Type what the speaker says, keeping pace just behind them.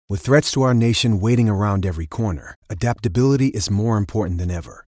With threats to our nation waiting around every corner, adaptability is more important than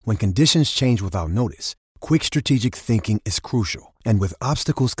ever. When conditions change without notice, quick strategic thinking is crucial. And with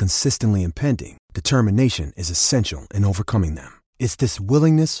obstacles consistently impending, determination is essential in overcoming them. It's this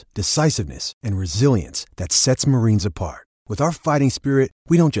willingness, decisiveness, and resilience that sets Marines apart. With our fighting spirit,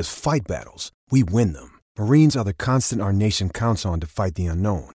 we don't just fight battles, we win them. Marines are the constant our nation counts on to fight the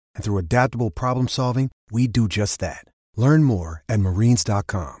unknown. And through adaptable problem solving, we do just that. Learn more at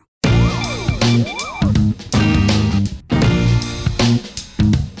marines.com.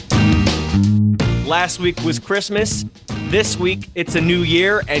 Last week was Christmas. This week, it's a new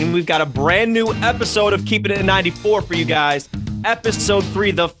year, and we've got a brand new episode of Keeping It at 94 for you guys. Episode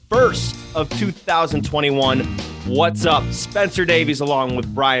 3, the first of 2021. What's up? Spencer Davies along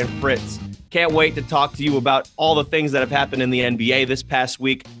with Brian Fritz. Can't wait to talk to you about all the things that have happened in the NBA this past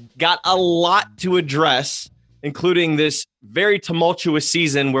week. Got a lot to address, including this very tumultuous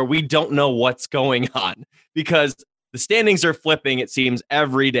season where we don't know what's going on because the standings are flipping, it seems,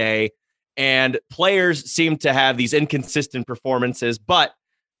 every day. And players seem to have these inconsistent performances, but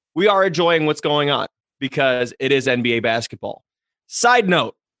we are enjoying what's going on because it is NBA basketball. Side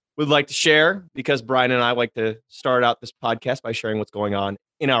note, would like to share, because Brian and I like to start out this podcast by sharing what's going on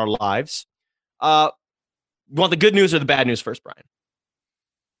in our lives. Want the good news or the bad news first, Brian?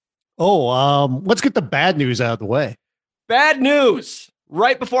 Let's get the bad news out of the way. Bad news.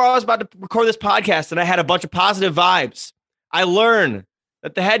 Right before I was about to record this podcast and I had a bunch of positive vibes, I learned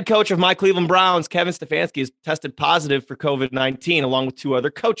that the head coach of my Cleveland Browns, Kevin Stefanski, has tested positive for COVID-19 along with 2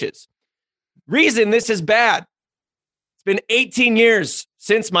 other coaches. Reason this is bad. It's been 18 years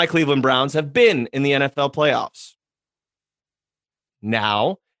since my Cleveland Browns have been in the NFL playoffs.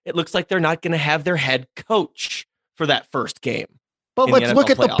 Now, it looks like they're not going to have their head coach for that first game. But let's look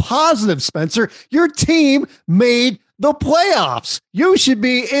at the positive, Spencer. Your team made the playoffs. You should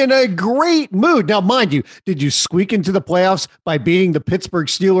be in a great mood. Now, mind you, did you squeak into the playoffs by beating the Pittsburgh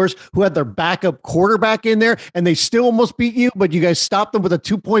Steelers, who had their backup quarterback in there, and they still almost beat you, but you guys stopped them with a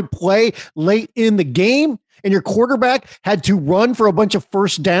 2-point play late in the game, and your quarterback had to run for a bunch of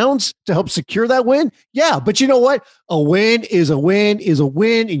first downs to help secure that win? Yeah, but you know what? A win is a win is a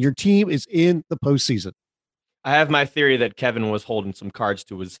win, and your team is in the postseason. I have my theory that Kevin was holding some cards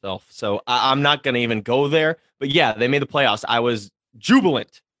to himself, so I'm not going to even go there. But yeah, they made the playoffs. I was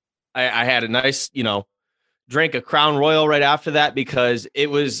jubilant. I had a nice, drank a Crown Royal right after that because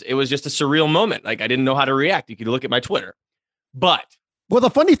it was just a surreal moment. Like I didn't know how to react. You could look at my Twitter. But well, the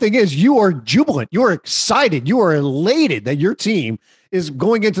funny thing is you are jubilant. You are excited. You are elated that your team is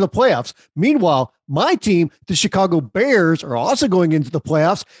going into the playoffs. Meanwhile, my team, the Chicago Bears, are also going into the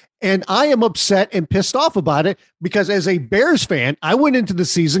playoffs. And I am upset and pissed off about it because as a Bears fan, I went into the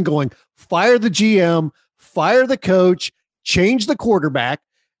season going, fire the GM, fire the coach, change the quarterback.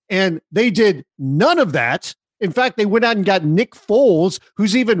 And they did none of that. In fact, they went out and got Nick Foles,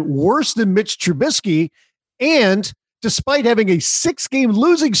 who's even worse than Mitch Trubisky. And despite having a 6-game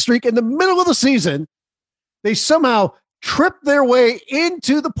losing streak in the middle of the season, they somehow tripped their way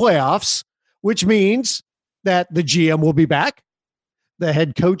into the playoffs, which means that the GM will be back. The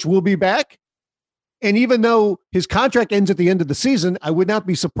head coach will be back. And even though his contract ends at the end of the season, I would not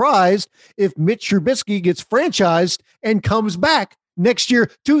be surprised if Mitch Trubisky gets franchised and comes back next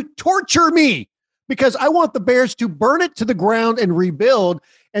year to torture me because I want the Bears to burn it to the ground and rebuild.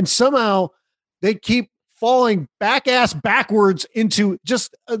 And somehow they keep falling backwards into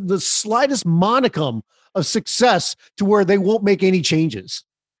just the slightest monicum of success to where they won't make any changes.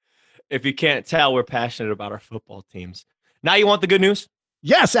 If you can't tell, we're passionate about our football teams. Now you want the good news?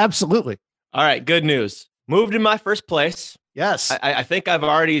 Yes, absolutely. All right, good news. Moved in my first place. Yes. I think I've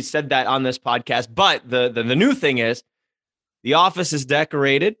already said that on this podcast, but the new thing is the office is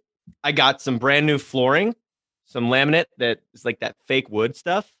decorated. I got some brand new flooring, some laminate that is like that fake wood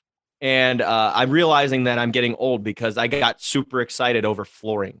stuff. And I'm realizing that I'm getting old because I got super excited over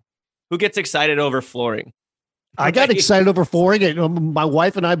flooring. Who gets excited over flooring? I got excited over flooring. My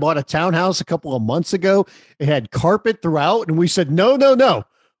wife and I bought a townhouse a couple of months ago. It had carpet throughout, and we said, no.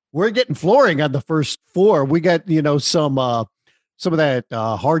 We're getting flooring on the first floor. We got, some of that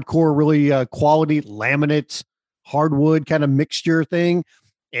hardcore, really quality laminate, hardwood kind of mixture thing.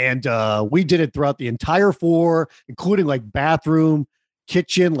 And we did it throughout the entire floor, including like bathroom,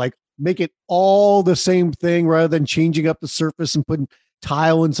 kitchen, like make it all the same thing rather than changing up the surface and putting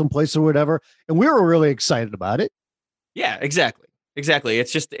tile in some place or whatever. And we were really excited about it. Yeah, exactly.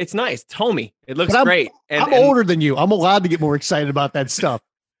 It's nice. It's homey. It looks great. And I'm older than you. I'm allowed to get more excited about that stuff.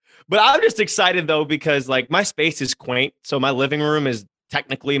 But I'm just excited though, because like my space is quaint. So my living room is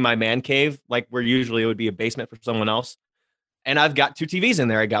technically my man cave, like where usually it would be a basement for someone else. And I've got two TVs in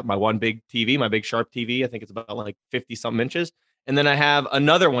there. I got my one big TV, my big Sharp TV. I think it's about like 50 something inches. And then I have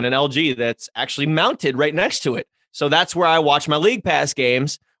another one, an LG, that's actually mounted right next to it. So that's where I watch my League Pass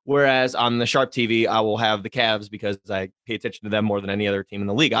games. Whereas on the Sharp TV, I will have the Cavs because I pay attention to them more than any other team in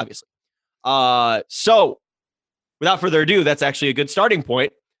the league, obviously. So without further ado, that's actually a good starting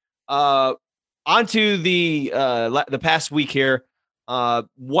point. Onto the past week here.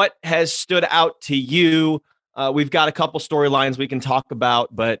 What has stood out to you? We've got a couple storylines we can talk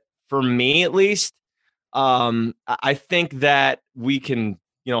about, but for me at least, I think that we can,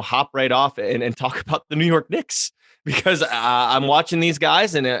 hop right off and talk about the New York Knicks because I'm watching these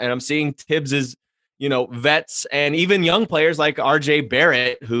guys and I'm seeing Tibbs's, vets and even young players like RJ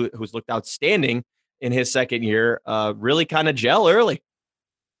Barrett, who's looked outstanding in his second year, really kind of gel early.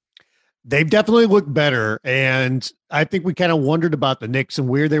 They've definitely looked better. And I think we kind of wondered about the Knicks and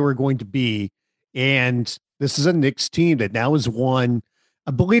where they were going to be. And this is a Knicks team that now has won.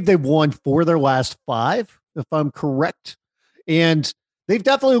 I believe they've won 4 of their last 5, if I'm correct. And they've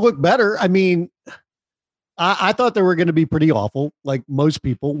definitely looked better. I mean, I thought they were going to be pretty awful, like most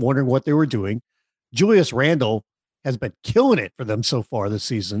people, wondering what they were doing. Julius Randle has been killing it for them so far this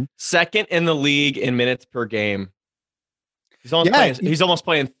season. Second in the league in minutes per game. He's almost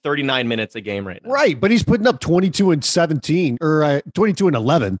playing 39 minutes a game right now. Right, but he's putting up 22 and 17 or 22 and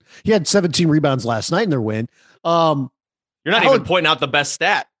 11. He had 17 rebounds last night in their win. You're not even pointing out the best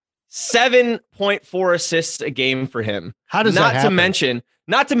stat. 7.4 assists a game for him. How does that happen?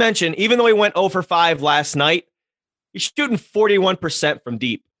 Not to mention, even though he went 0 for 5 last night, he's shooting 41% from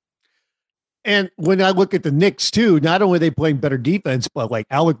deep. And when I look at the Knicks too, not only are they playing better defense, but like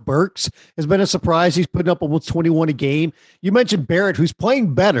Alec Burks has been a surprise. He's putting up almost 21 a game. You mentioned Barrett, who's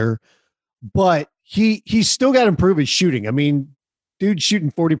playing better, but he's still got to improve his shooting. I mean, dude's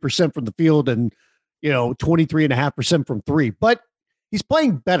shooting 40% from the field and 23.5% from 3, but he's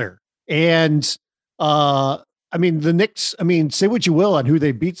playing better. And the Knicks, say what you will on who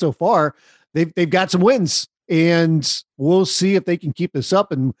they beat so far. They've got some wins. And we'll see if they can keep this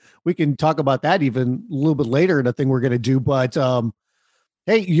up, and we can talk about that even a little bit later in a thing we're going to do. But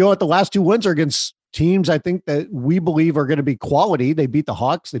hey, the last 2 wins are against teams I think that we believe are going to be quality. They beat the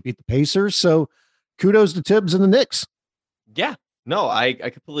Hawks, they beat the Pacers. So kudos to Tibbs and the Knicks. Yeah, no, I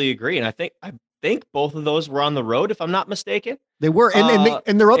completely agree, and I think both of those were on the road, if I'm not mistaken. They were,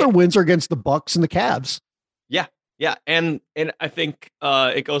 and their other wins are against the Bucks and the Cavs. Yeah, and I think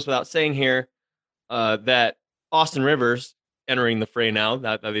it goes without saying here that Austin Rivers entering the fray now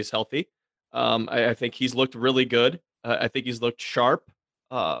that he's healthy. I think he's looked really good. I think he's looked sharp.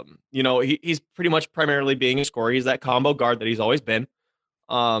 He's pretty much primarily being a scorer. He's that combo guard that he's always been.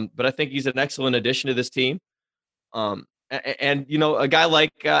 But I think he's an excellent addition to this team. And a guy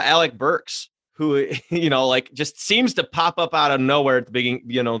like Alec Burks, who, just seems to pop up out of nowhere at the beginning,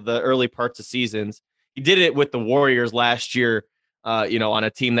 the early parts of seasons. He did it with the Warriors last year, on a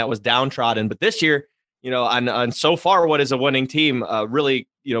team that was downtrodden. But this year, on so far what is a winning team, really,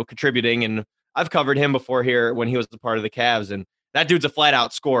 contributing. And I've covered him before here when he was a part of the Cavs, and that dude's a flat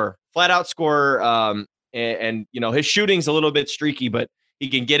out scorer. And his shooting's a little bit streaky, but he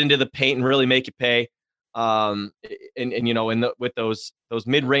can get into the paint and really make you pay. With those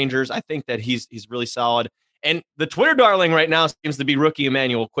mid-rangers, I think that he's really solid. And the Twitter darling right now seems to be rookie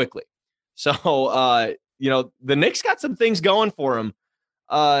Emmanuel Quickley. So, the Knicks got some things going for him.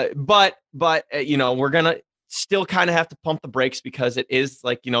 But we're going to still kind of have to pump the brakes because it is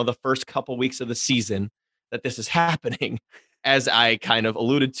like, the first couple weeks of the season that this is happening, as I kind of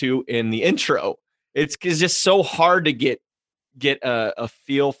alluded to in the intro. It's just so hard to get a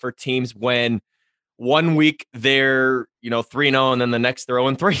feel for teams when 1 week they're, 3-0 and then the next they're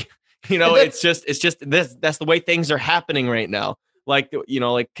 0-3. It's just this, that's the way things are happening right now. Like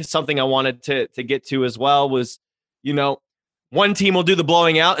something I wanted to get to as well was, one team will do the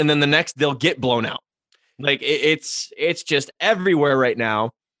blowing out and then the next they'll get blown out. Like it's just everywhere right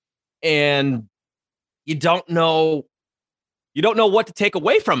now. And you don't know what to take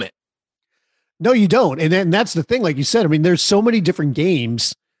away from it. No, you don't. And that's the thing. Like you said, there's so many different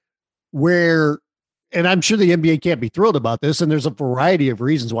games where, and I'm sure the NBA can't be thrilled about this. And there's a variety of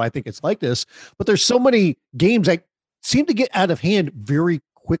reasons why I think it's like this, but there's so many games that seem to get out of hand very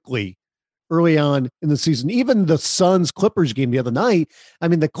quickly early on in the season. Even the Suns Clippers game the other night,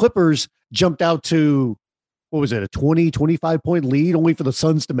 the Clippers jumped out to, what was it, a 25 point lead, only for the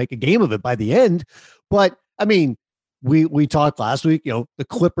Suns to make a game of it by the end. But we talked last week, the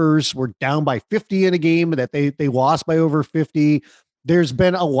Clippers were down by 50 in a game that they lost by over 50. There's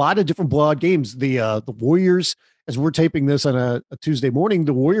been a lot of different blowout games. The Warriors, as we're taping this on a Tuesday morning,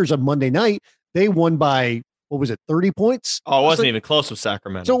 the Warriors on Monday night, they won by what was it, 30 points? Oh, it wasn't even close with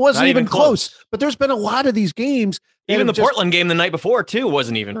Sacramento. So it wasn't even close. But there's been a lot of these games. Even the Portland game the night before, too,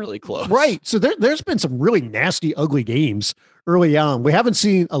 wasn't even really close. Right. So there's been some really nasty, ugly games early on. We haven't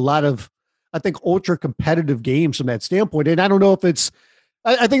seen a lot of, I think, ultra competitive games from that standpoint. And I don't know if it's,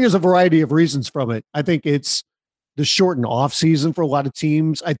 I think there's a variety of reasons from it. I think it's the shortened off season for a lot of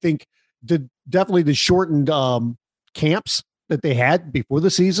teams. I think definitely the shortened camps that they had before the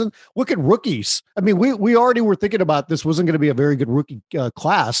season. Look at rookies. I mean, we already were thinking about this wasn't going to be a very good rookie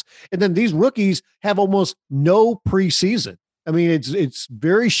class. And then these rookies have almost no preseason. I mean, it's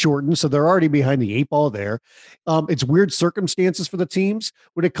very shortened, so they're already behind the eight ball there. It's weird circumstances for the teams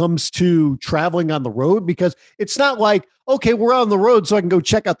when it comes to traveling on the road, because it's not like, okay, we're on the road so I can go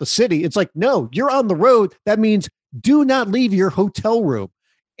check out the city. It's like, no, you're on the road. That means do not leave your hotel room.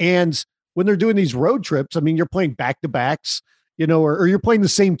 And when they're doing these road trips, I mean, you're playing back-to-backs, or you're playing the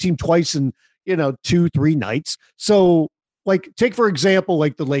same team twice in, 2-3 nights. So like, take, for example,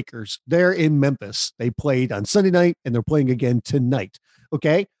 like the Lakers, they're in Memphis. They played on Sunday night and they're playing again tonight.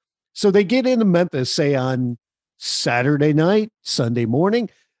 Okay. So they get into Memphis, say on Saturday night, Sunday morning,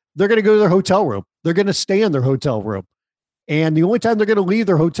 they're going to go to their hotel room. They're going to stay in their hotel room. And the only time they're going to leave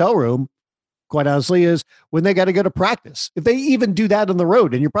their hotel room, quite honestly, is when they got to go to practice. If they even do that on the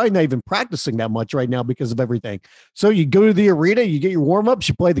road, and you're probably not even practicing that much right now because of everything. So you go to the arena, you get your warm-ups,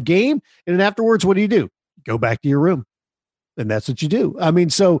 you play the game, and then afterwards, what do? Go back to your room. And that's what you do. I mean,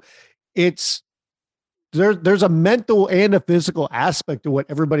 so it's there's a mental and a physical aspect to what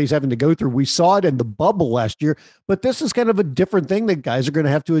everybody's having to go through. We saw it in the bubble last year, but this is kind of a different thing that guys are going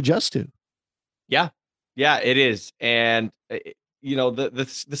to have to adjust to. Yeah, it is. And the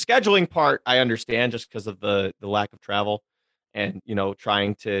scheduling part, I understand just because of the lack of travel and,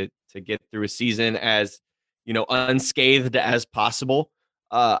 trying to get through a season as, unscathed as possible.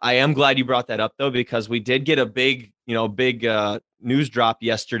 I am glad you brought that up, though, because we did get a big news drop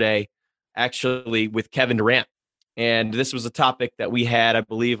yesterday, actually, with Kevin Durant. And this was a topic that we had, I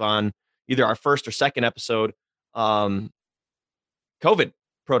believe, on either our first or second episode, COVID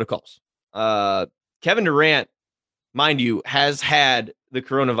protocols. Kevin Durant, mind you, has had the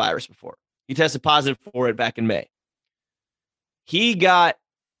coronavirus before. He tested positive for it back in May. He got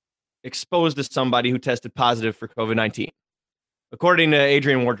exposed to somebody who tested positive for COVID-19. According to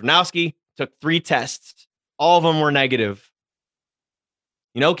Adrian Wojnarowski, took 3 tests. All of them were negative.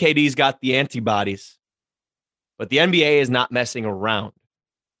 KD's got the antibodies, but the NBA is not messing around.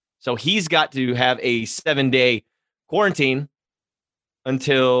 So he's got to have a 7-day quarantine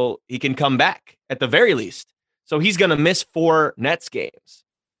until he can come back at the very least. So he's going to miss 4 Nets games.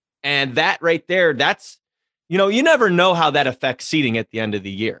 And that right there, that's, you never know how that affects seeding at the end of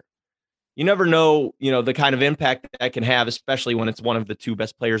the year. You never know, the kind of impact that can have, especially when it's one of the 2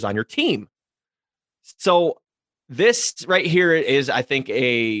 best players on your team. So this right here is, I think,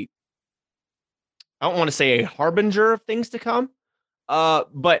 I don't want to say a harbinger of things to come,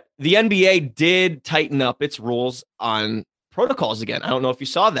 but the NBA did tighten up its rules on protocols again. I don't know if you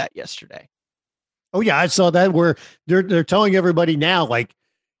saw that yesterday. Oh, yeah, I saw that where they're telling everybody now, like,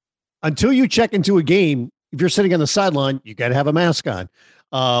 until you check into a game, if you're sitting on the sideline, you got to have a mask on.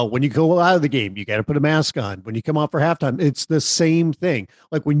 When you go out of the game, you got to put a mask on. When you come out for halftime, it's the same thing.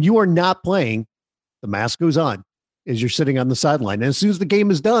 Like when you are not playing, the mask goes on as you're sitting on the sideline. And as soon as the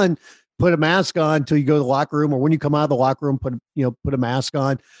game is done, put a mask on until you go to the locker room, or when you come out of the locker room, put a mask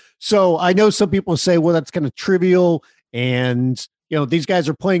on. So I know some people say, well, that's kind of trivial. And, these guys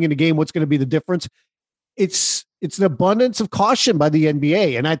are playing in the game. What's going to be the difference? It's an abundance of caution by the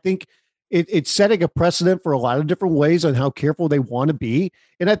NBA. And I think it's setting a precedent for a lot of different ways on how careful they want to be.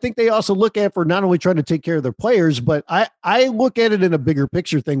 And I think they also look at it for not only trying to take care of their players, but I look at it in a bigger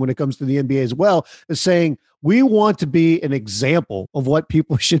picture thing when it comes to the NBA as well, as saying we want to be an example of what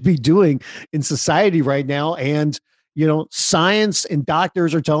people should be doing in society right now. And, science and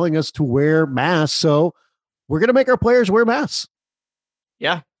doctors are telling us to wear masks. So we're going to make our players wear masks.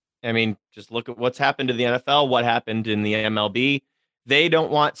 Yeah. I mean, just look at what's happened to the NFL, what happened in the MLB. They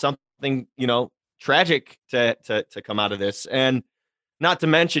don't want something, tragic to come out of this. And not to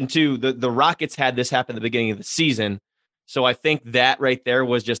mention, too, the Rockets had this happen at the beginning of the season. So I think that right there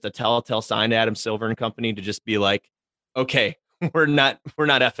was just a telltale sign to Adam Silver and company to just be like, okay, we're not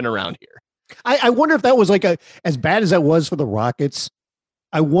effing around here. I wonder if that was like as bad as that was for the Rockets.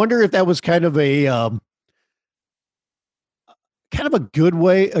 I wonder if that was kind of a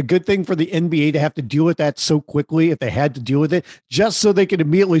good thing for the NBA to have to deal with that so quickly, if they had to deal with it, just so they could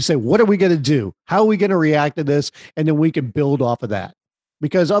immediately say, what are we going to do? How are we going to react to this? And then we can build off of that.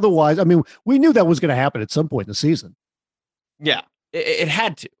 Because otherwise, I mean, we knew that was going to happen at some point in the season. Yeah, it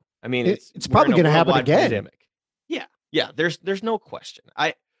had to. I mean, it's probably going to happen again. Pandemic. Yeah, there's no question.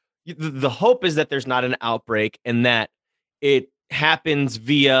 The hope is that there's not an outbreak and that it happens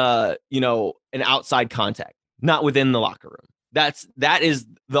via, an outside contact, not within the locker room. That is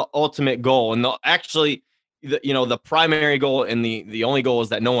the ultimate goal. And the primary goal and the only goal is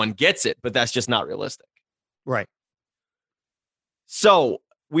that no one gets it, but that's just not realistic. Right. So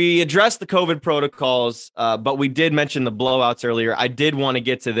we addressed the COVID protocols, but we did mention the blowouts earlier. I did want to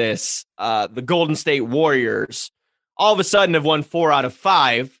get to this. The Golden State Warriors all of a sudden have won 4 out of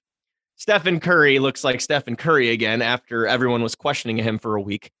 5. Stephen Curry looks like Stephen Curry again after everyone was questioning him for a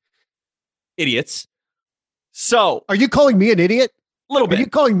week. Idiots. So are you calling me an idiot? A little bit. Are you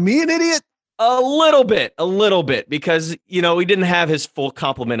calling me an idiot? A little bit, because, he didn't have his full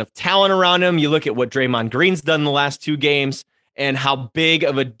complement of talent around him. You look at what Draymond Green's done in the last 2 games and how big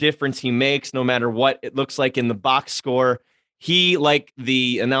of a difference he makes no matter what it looks like in the box score. He, like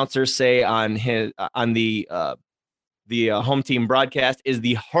the announcers say on the home team broadcast, is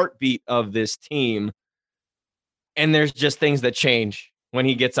the heartbeat of this team. And there's just things that change when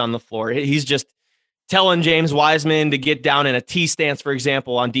he gets on the floor. He's just telling James Wiseman to get down in a T stance, for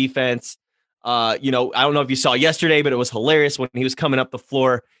example, on defense. I don't know if you saw yesterday, but it was hilarious when he was coming up the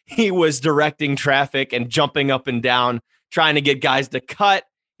floor. He was directing traffic and jumping up and down, trying to get guys to cut.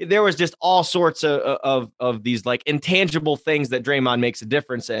 There was just all sorts of these like intangible things that Draymond makes a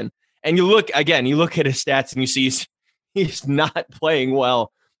difference in. And you look at his stats and you see he's not playing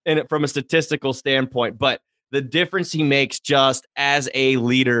well from a statistical standpoint, but the difference he makes just as a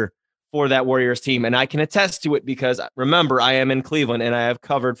leader for that Warriors team. And I can attest to it because, remember, I am in Cleveland and I have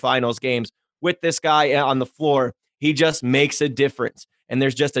covered finals games with this guy on the floor. He just makes a difference. And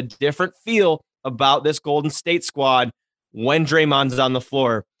there's just a different feel about this Golden State squad when Draymond's on the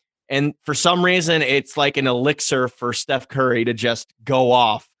floor. And for some reason, it's like an elixir for Steph Curry to just go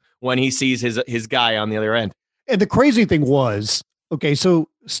off when he sees his guy on the other end. And the crazy thing was, okay, so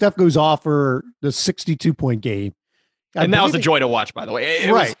Steph goes off for the 62-point game. And that was a joy to watch, by the way.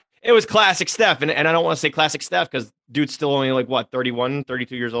 It was classic Steph. And I don't want to say classic Steph because dude's still only 31,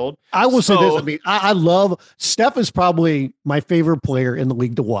 32 years old. I will say this. I mean, I love Steph is probably my favorite player in the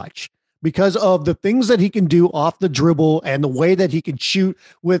league to watch because of the things that he can do off the dribble and the way that he can shoot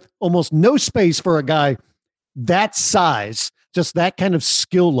with almost no space for a guy that size, just that kind of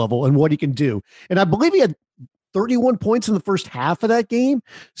skill level and what he can do. And I believe he had 31 points in the first half of that game.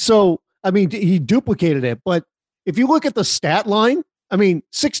 So, I mean, he duplicated it. But if you look at the stat line,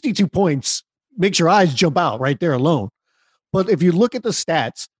 62 points makes your eyes jump out right there alone. But if you look at the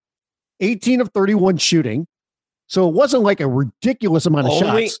stats, 18 of 31 shooting. So it wasn't like a ridiculous amount of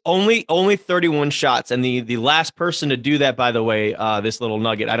shots. Only 31 shots. And the last person to do that, by the way, this little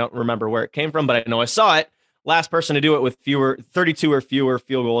nugget, I don't remember where it came from, but I know I saw it. Last person to do it with 32 or fewer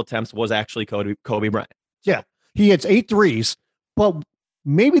field goal attempts was actually Kobe Bryant. Yeah. He hits 8 threes, but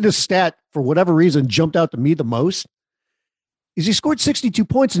maybe the stat, for whatever reason, jumped out to me the most is he scored 62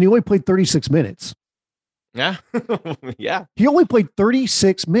 points and he only played 36 minutes. Yeah. Yeah. He only played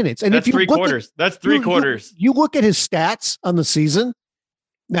 36 minutes. And that's if you 3 quarters. That's 3 quarters. You look at his stats on the season.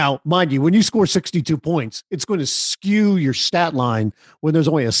 Now, mind you, when you score 62 points, it's going to skew your stat line when there's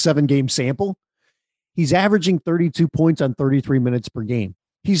only a 7-game sample. He's averaging 32 points on 33 minutes per game.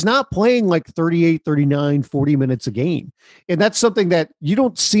 He's not playing like 38, 39, 40 minutes a game. And that's something that you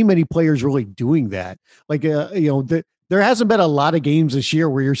don't see many players really doing that. Like, there hasn't been a lot of games this year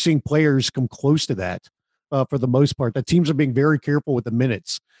where you're seeing players come close to that for the most part. The teams are being very careful with the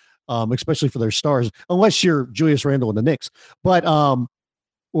minutes, especially for their stars, unless you're Julius Randle and the Knicks, but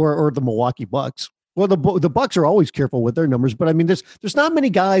or the Milwaukee Bucks. Well, the Bucks are always careful with their numbers, but there's not many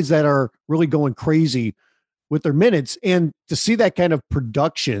guys that are really going crazy with their minutes, and to see that kind of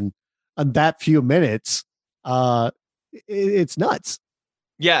production on that few minutes, it's nuts.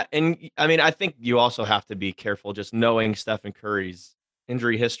 Yeah, and I think you also have to be careful just knowing Stephen Curry's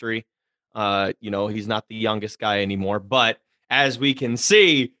injury history. He's not the youngest guy anymore, but as we can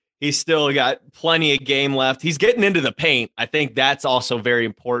see, he's still got plenty of game left. He's getting into the paint. I think that's also very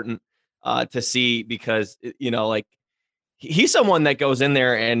important to see because, he's someone that goes in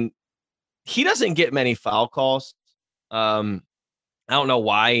there and he doesn't get many foul calls. I don't know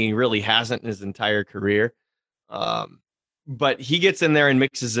why. He really hasn't in his entire career. But he gets in there and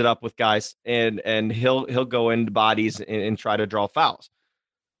mixes it up with guys, and he'll go into bodies and try to draw fouls.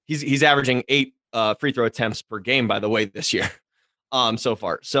 He's averaging 8 free throw attempts per game, by the way, this year, so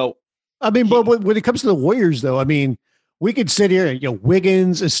far. So, but when it comes to the Warriors, though, we could sit here and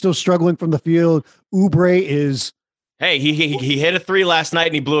Wiggins is still struggling from the field. Oubre is. Hey, he hit a 3 last night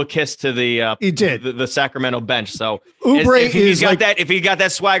and he blew a kiss to the he did the Sacramento bench. So Oubre if he got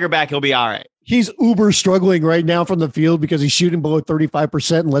that swagger back, he'll be all right. he's uber struggling right now from the field because he's shooting below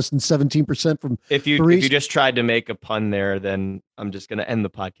 35% and less than 17% from If you threes. just tried to make a pun there, then I'm just going to end the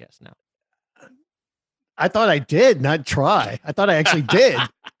podcast now. I thought I did not try. I thought I actually did.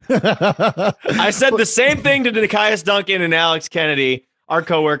 I said the same thing to Nekias Duncan and Alex Kennedy, our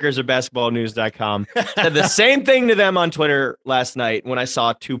coworkers at basketballnews.com. Said the same thing to them on Twitter last night when I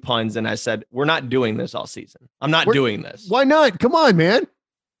saw 2 puns, and I said, we're not doing this all season. I'm not doing this. Why not? Come on, man.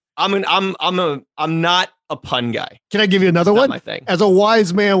 I'm not a pun guy. Can I give you another one? My thing. As a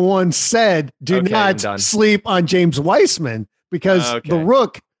wise man once said, do not sleep on James Wiseman because the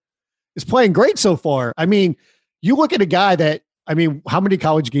Rook is playing great so far. I mean, you look at a guy that, I mean, how many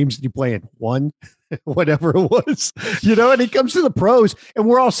college games did you play in? 1, whatever it was, and he comes to the pros and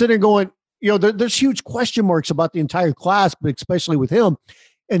we're all sitting going, there's huge question marks about the entire class, but especially with him.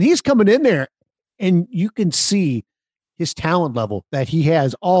 And he's coming in there and you can see his talent level that he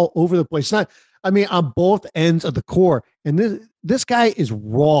has all over the place. On both ends of the court. And this guy is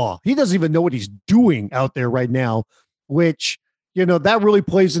raw. He doesn't even know what he's doing out there right now, which, that really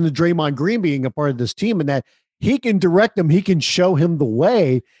plays into Draymond Green being a part of this team and that he can direct him. He can show him the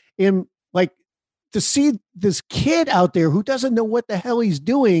way. And like to see this kid out there who doesn't know what the hell he's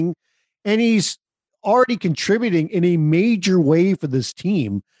doing and he's already contributing in a major way for this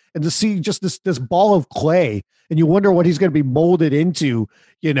team. And to see just this ball of clay and you wonder what he's going to be molded into,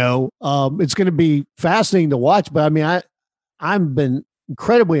 it's going to be fascinating to watch. But I mean, I've been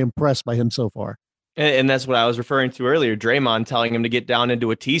incredibly impressed by him so far. And that's what I was referring to earlier. Draymond telling him to get down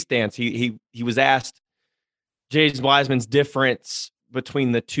into a T stance. He was asked James Wiseman's difference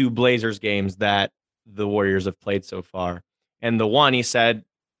between the 2 Blazers games that the Warriors have played so far. And the one, he said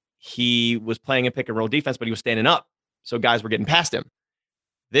he was playing a pick and roll defense, but he was standing up. So guys were getting past him.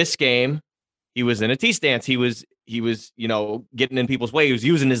 This game, he was in a T stance. He was, getting in people's way. He was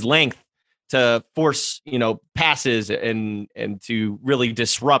using his length to force, passes and to really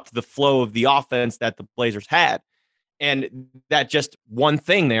disrupt the flow of the offense that the Blazers had. And that just one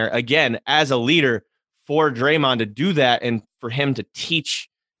thing there, again, as a leader for Draymond to do that and for him to teach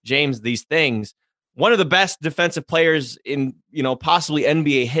James these things, one of the best defensive players in, possibly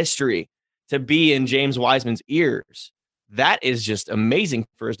NBA history to be in James Wiseman's ears. That is just amazing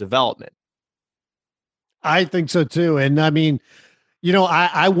for his development. I think so too. And I mean,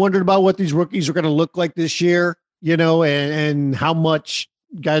 I wondered about what these rookies are going to look like this year, and how much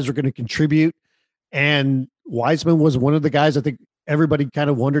guys are going to contribute. And Wiseman was one of the guys I think everybody kind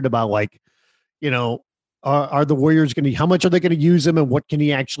of wondered about, like, are the Warriors how much are they going to use him and what can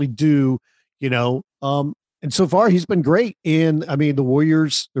he actually do? And so far he's been great. And I mean, the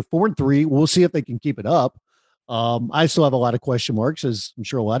Warriors, they're 4-3. We'll see if they can keep it up. I still have a lot of question marks, as I'm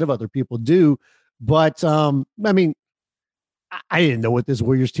sure a lot of other people do. But I mean, I didn't know what this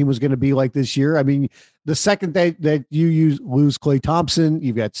Warriors team was going to be like this year. I mean, the second that you lose Klay Thompson,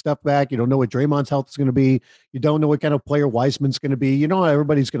 you've got stuff back. You don't know what Draymond's health is going to be. You don't know what kind of player Wiseman's going to be. You know how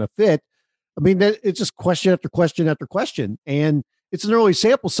everybody's going to fit. I mean, it's just question after question after question. And it's an early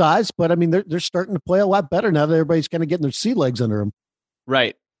sample size, but I mean, they're starting to play a lot better now that everybody's kind of getting their sea legs under them.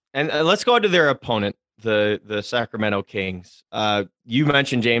 Right. And let's go to their opponent, the Sacramento Kings. You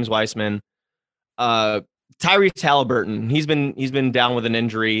mentioned James Wiseman. Tyrese Halliburton, he's been down with an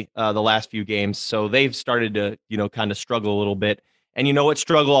injury the last few games, so they've started to kind of struggle a little bit. And you know what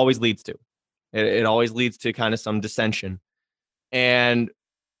struggle always leads to? It always leads to kind of some dissension. And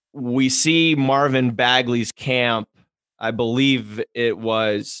we see Marvin Bagley's camp, I believe it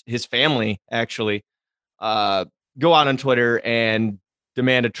was his family actually, go out on Twitter and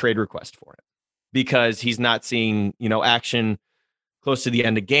demand a trade request for him because he's not seeing action close to the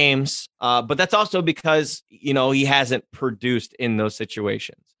end of games. But that's also because, he hasn't produced in those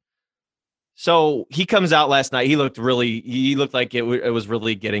situations. So he comes out last night. He looked like it was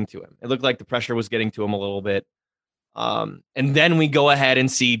really getting to him. It looked like the pressure was getting to him a little bit. And then we go ahead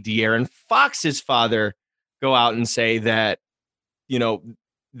and see De'Aaron Fox's father go out and say that,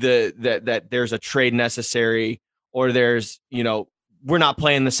 that there's a trade necessary, or there's, we're not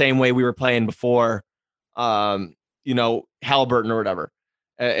playing the same way we were playing before. Halliburton or whatever,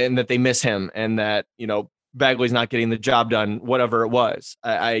 and that they miss him, and that, Bagley's not getting the job done, whatever it was.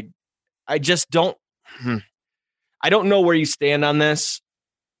 I just don't know where you stand on this,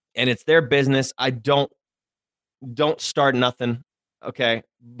 and it's their business. I don't start nothing. Okay.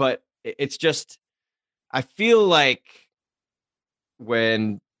 But it's just, I feel like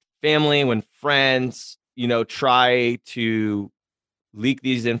when family, when friends, try to leak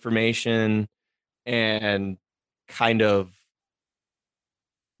these information and kind of,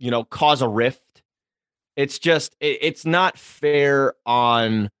 cause a rift. It's just, it's not fair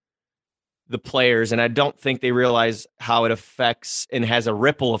on the players, and I don't think they realize how it affects and has a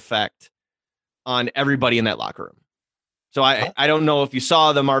ripple effect on everybody in that locker room. So I don't know if you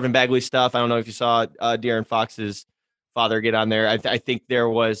saw the Marvin Bagley stuff. I don't know if you saw De'Aaron Fox's father get on there. I think there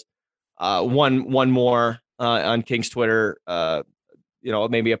was one more on King's Twitter,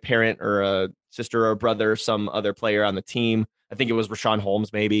 maybe a parent or a sister or a brother, some other player on the team. I think it was Rashawn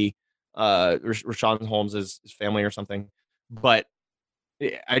Holmes, maybe Rashawn Holmes' family or something. But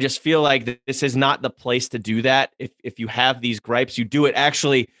I just feel like this is not the place to do that. If you have these gripes, you do it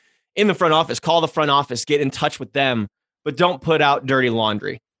actually in the front office. Call the front office, get in touch with them, but don't put out dirty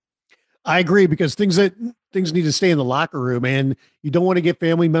laundry. I agree, because things need to stay in the locker room, and you don't want to get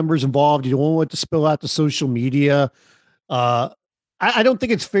family members involved. You don't want it to spill out to social media. I don't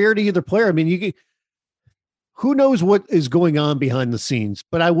think it's fair to either player. I mean, who knows what is going on behind the scenes,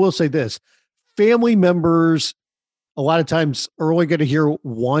 but I will say this: family members a lot of times are only going to hear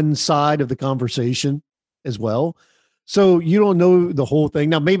one side of the conversation as well. So you don't know the whole thing.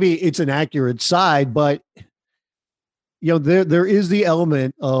 Now, maybe it's an accurate side, but there is the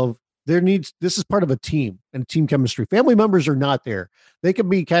element of this is part of a team and team chemistry. Family members are not there. They can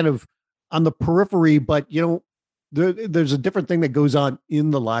be kind of on the periphery, but there's a different thing that goes on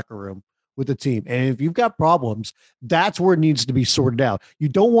in the locker room with the team. And if you've got problems, that's where it needs to be sorted out. You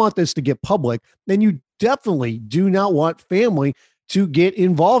don't want this to get public. Then you definitely do not want family to get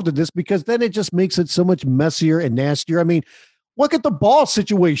involved in this, because then it just makes it so much messier and nastier. I mean, look at the ball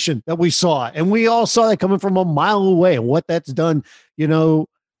situation that we saw, and we all saw that coming from a mile away, and what that's done, to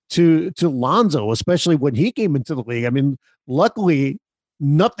Lonzo, especially when he came into the league. I mean, luckily,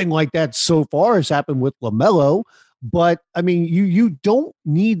 nothing like that so far has happened with LaMelo, but I mean, you don't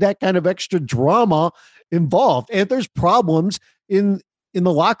need that kind of extra drama involved. And if there's problems in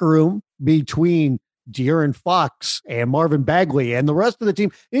the locker room between De'Aaron Fox and Marvin Bagley and the rest of the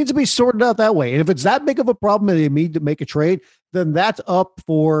team, it needs to be sorted out that way. And if it's that big of a problem and they need to make a trade, then that's up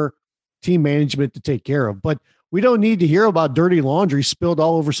for team management to take care of. But we don't need to hear about dirty laundry spilled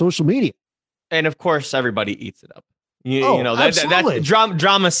all over social media. And of course, everybody eats it up. That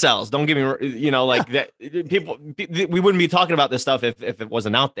drama sells. Don't give me, that. People, we wouldn't be talking about this stuff if it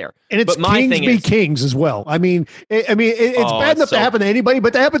wasn't out there. And it's Kings as well. I mean, it's bad enough to happen to anybody,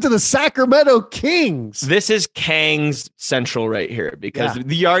 but to happen to the Sacramento Kings. This is Kang's Central right here, because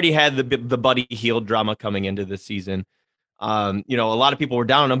you already had the Buddy Hield drama coming into the season. A lot of people were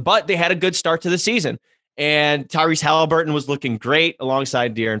down on them, but they had a good start to the season. And Tyrese Halliburton was looking great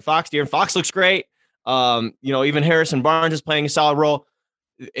alongside De'Aaron Fox. De'Aaron Fox looks great. Even Harrison Barnes is playing a solid role,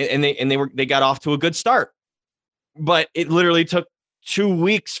 and they got off to a good start. But it literally took 2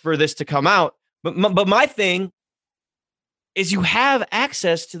 weeks for this to come out. But my thing is, you have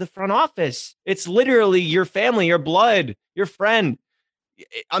access to the front office. It's literally your family, your blood, your friend.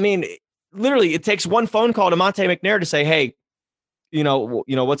 I mean, literally, it takes one phone call to Monte McNair to say, "Hey,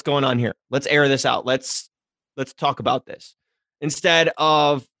 what's going on here? Let's air this out. Let's talk about this," instead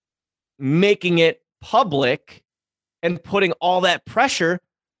of making it public and putting all that pressure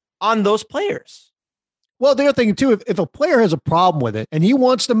on those players. Well, the other thing too, if a player has a problem with it and he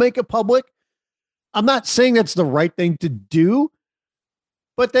wants to make it public, I'm not saying that's the right thing to do,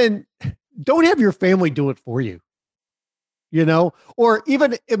 but then don't have your family do it for you. Or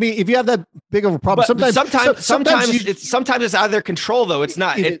even, I mean, if you have that big of a problem, sometimes it's out of their control, though. It's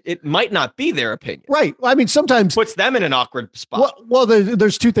not, it might not be their opinion. Right. I mean, sometimes puts them in an awkward spot. Well,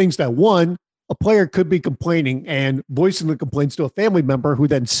 there's two things that. One, a player could be complaining and voicing the complaints to a family member who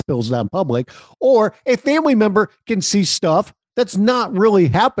then spills it out in public, or a family member can see stuff that's not really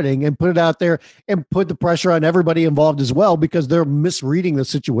happening and put it out there and put the pressure on everybody involved as well, because they're misreading the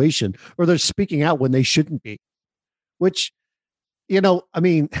situation or they're speaking out when they shouldn't be, which, I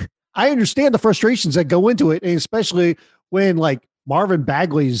mean, I understand the frustrations that go into it, and especially when like Marvin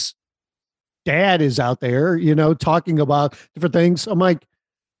Bagley's dad is out there, talking about different things. I'm like,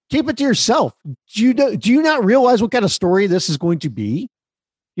 keep it to yourself. Do you not realize what kind of story this is going to be?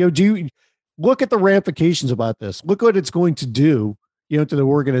 Do you look at the ramifications about this? Look what it's going to do, to the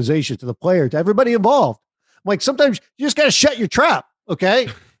organization, to the player, to everybody involved. I'm like, sometimes you just got to shut your trap. Okay.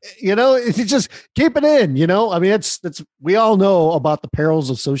 It's just keep it in, I mean, that's, we all know about the perils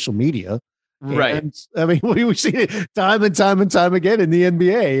of social media. Right. And, I mean, we see it time and time and time again in the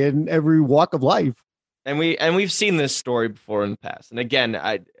NBA and every walk of life. And we've seen this story before in the past. And again,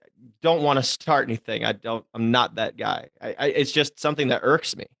 I don't want to start anything. I'm not that guy. It's just something that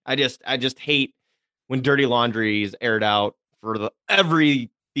irks me. I just hate when dirty laundry is aired out for everybody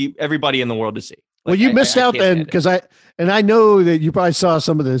in the world to see. Well, you missed out then, because I know that you probably saw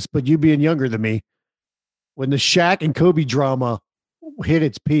some of this, but you being younger than me, when the Shaq and Kobe drama hit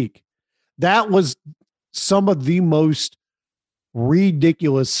its peak, that was some of the most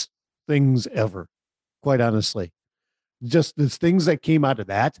ridiculous things ever, quite honestly. Just the things that came out of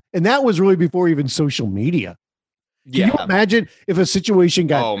that. And that was really before even social media. Can you imagine if a situation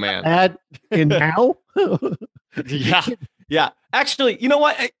got bad and now? Yeah. Actually, you know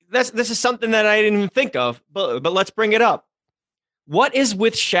what? This is something that I didn't even think of, but let's bring it up. What is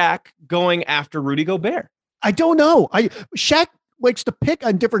with Shaq going after Rudy Gobert? I don't know. Shaq likes to pick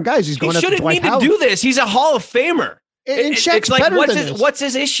on different guys. He shouldn't need to do this. He's a Hall of Famer. And Shaq's like, better than this. What's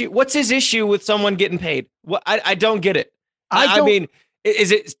his issue? What's his issue with someone getting paid? I don't get it. I mean,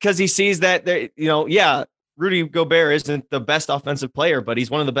 is it because he sees that Rudy Gobert isn't the best offensive player, but he's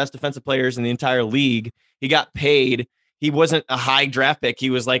one of the best defensive players in the entire league. He got paid. He wasn't a high draft pick.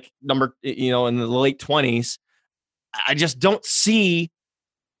 He was like in the late 20s. I just don't see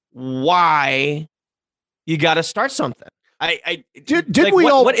why you got to start something.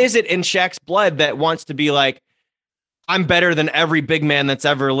 What is it in Shaq's blood that wants to be like, I'm better than every big man that's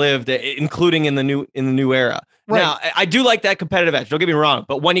ever lived, including in the new era. Right. Now, I do like that competitive edge. Don't get me wrong,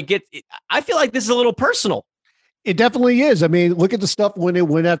 but when I feel like this is a little personal. It definitely is. I mean, look at the stuff when it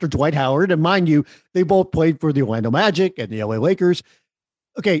went after Dwight Howard, and mind you, they both played for the Orlando Magic and the LA Lakers.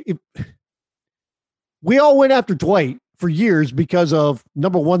 Okay, we all went after Dwight for years because of,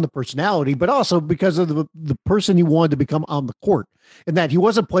 number one, the personality, but also because of the person he wanted to become on the court, and that he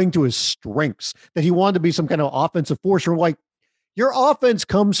wasn't playing to his strengths, that he wanted to be some kind of offensive force. Or like, your offense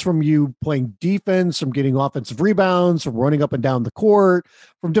comes from you playing defense, from getting offensive rebounds, from running up and down the court,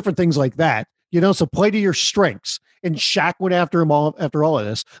 from different things like that. So play to your strengths. And Shaq went after him after all of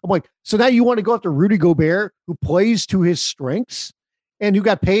this. I'm like, so now you want to go after Rudy Gobert, who plays to his strengths and who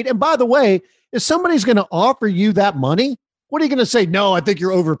got paid? And by the way, if somebody's going to offer you that money, what are you going to say? No, I think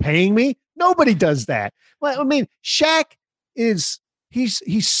you're overpaying me. Nobody does that. Well, I mean, Shaq he's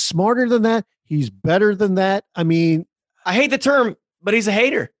smarter than that. He's better than that. I mean, I hate the term, but he's a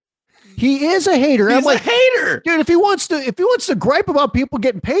hater. He is a hater. He's a hater, dude. If he wants to gripe about people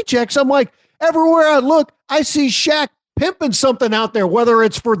getting paychecks, I'm like, everywhere I look, I see Shaq pimping something out there, whether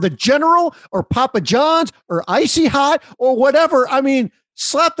it's for the General or Papa John's or Icy Hot or whatever. I mean,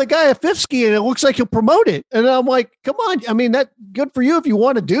 slap the guy a Fifsky and it looks like he'll promote it. And I'm like, come on. I mean, that good for you if you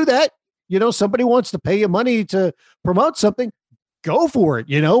want to do that. Somebody wants to pay you money to promote something, go for it,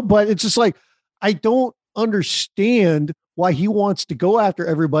 but it's just like, I don't understand why he wants to go after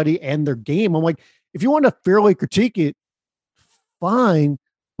everybody and their game. I'm like, if you want to fairly critique it, fine,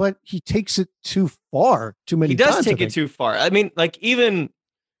 but he takes it too far, too many times. He does take it too far. I mean, like, even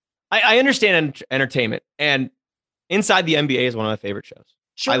I understand entertainment, and Inside the NBA is one of my favorite shows.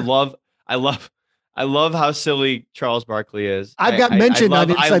 Sure. I love how silly Charles Barkley is. I've got mentioned on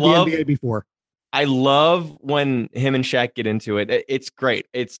Inside the NBA before. I love when him and Shaq get into it. It's great.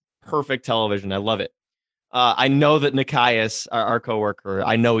 It's perfect television. I love it. I know that Nikias, our coworker,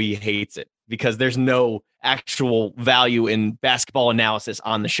 I know he hates it because there's no actual value in basketball analysis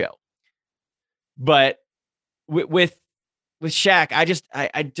on the show. But with Shaq,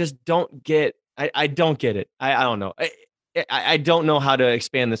 I just don't get. I don't get it. I don't know. I don't know how to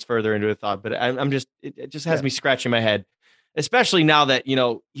expand this further into a thought, but it just has me scratching my head, especially now that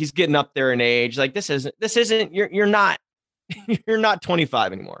he's getting up there in age. Like this isn't you're not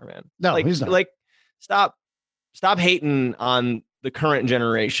 25 anymore, man. No, he's not. Like stop hating on the current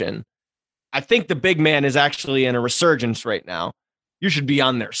generation. I think the big man is actually in a resurgence right now. You should be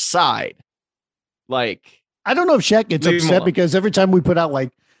on their side. Like, I don't know if Shaq gets upset because every time we put out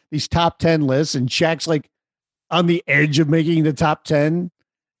like these top 10 lists and Shaq's like on the edge of making the top 10,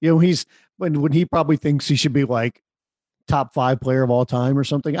 he's when he probably thinks he should be like top 5 player of all time or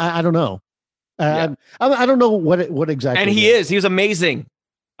something. I don't know. I don't know what exactly. And he was amazing.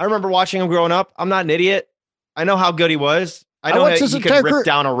 I remember watching him growing up. I'm not an idiot. I know how good he was. I know he could rip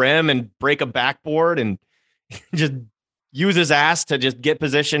down a rim and break a backboard and just use his ass to just get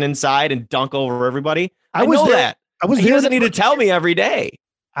position inside and dunk over everybody. I know that. He doesn't need to tell me every day.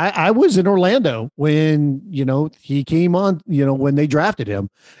 I was in Orlando when, he came on, when they drafted him.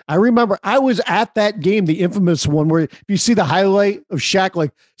 I remember I was at that game, the infamous one where if you see the highlight of Shaq,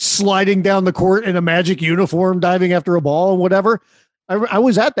 like sliding down the court in a Magic uniform, diving after a ball and whatever. I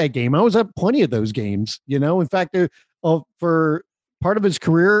was at that game. I was at plenty of those games, in fact, for part of his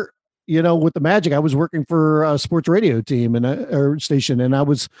career, with the Magic, I was working for a sports radio team or station, and I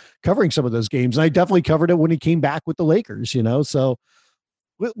was covering some of those games. And I definitely covered it when he came back with the Lakers, so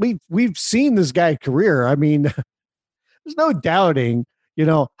we've seen this guy's career. I mean, there's no doubting,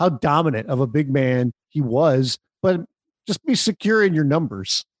 how dominant of a big man he was, but just be secure in your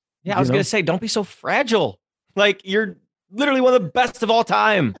numbers. Yeah, I was going to say, don't be so fragile. Like, you're literally one of the best of all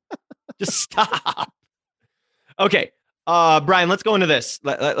time. Just stop. Okay. Brian, let's go into this.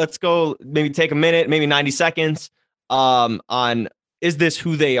 Let's go maybe take a minute, maybe 90 seconds on is this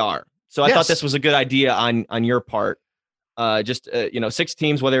who they are? So I thought this was a good idea on your part. Just 6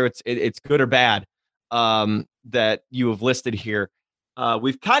 teams, whether it's good or bad, that you have listed here.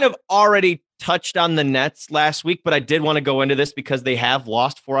 We've kind of already touched on the Nets last week, but I did want to go into this because they have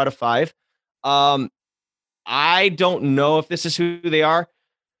lost 4 out of 5. I don't know if this is who they are.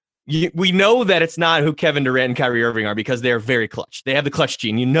 We know that it's not who Kevin Durant and Kyrie Irving are because they're very clutch. They have the clutch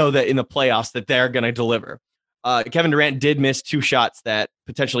gene. You know that in the playoffs that they're going to deliver. Kevin Durant did miss 2 shots that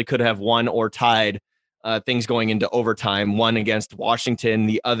potentially could have won or tied things going into overtime. One against Washington,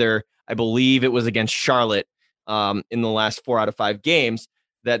 the other, I believe it was against Charlotte in the last 4 out of 5 games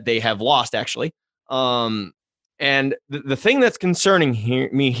that they have lost, actually. And the thing that's concerning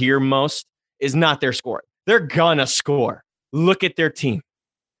me here most is not their scoring. They're gonna score. Look at their team.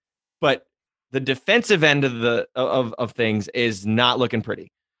 But the defensive end of things is not looking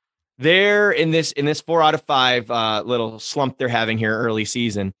pretty. They're in this 4 out of 5 little slump they're having here early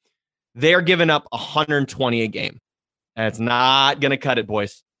season. They're giving up 120 a game. That's not going to cut it,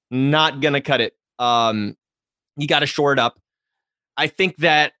 boys. Not going to cut it. You got to shore it up. I think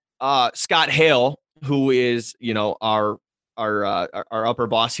that Scott Hale, who is, our upper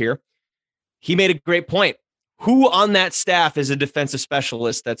boss here, he made a great point. Who on that staff is a defensive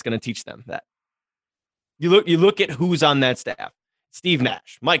specialist that's going to teach them that? You look at who's on that staff. Steve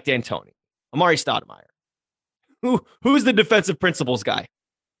Nash, Mike D'Antoni, Amari Stoudemire. Who's the defensive principles guy?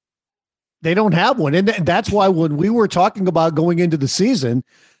 They don't have one. And that's why when we were talking about going into the season,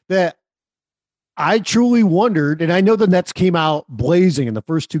 that I truly wondered, and I know the Nets came out blazing in the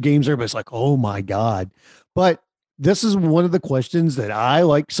first 2 games. Everybody's like, oh my God. But this is one of the questions that I,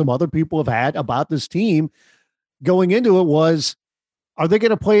 like some other people, have had about this team going into it was, are they going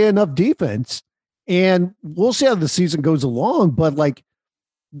to play enough defense? And we'll see how the season goes along, but like,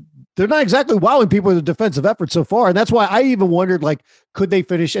 they're not exactly wowing people with the defensive effort so far. And that's why I even wondered, like, could they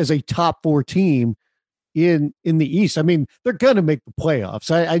finish as a top 4 team in the East? I mean, they're going to make the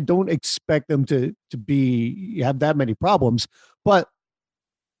playoffs. I don't expect them to have that many problems, but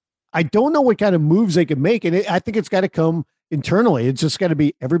I don't know what kind of moves they can make. And I think it's got to come internally. It's just got to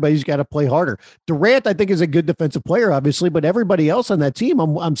be, everybody's got to play harder. Durant, I think, is a good defensive player, obviously, but everybody else on that team,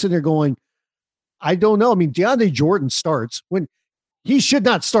 I'm sitting there going, I don't know. I mean, DeAndre Jordan starts when he should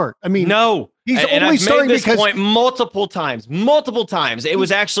not start. I mean, no, he's and only I've starting made this because point multiple times. It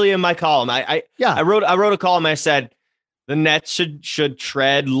was actually in my column. I wrote a column. I said the Nets should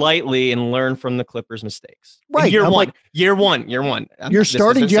tread lightly and learn from the Clippers' mistakes. Right. Year one. You're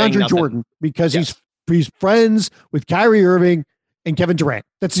starting DeAndre Jordan because he's friends with Kyrie Irving and Kevin Durant.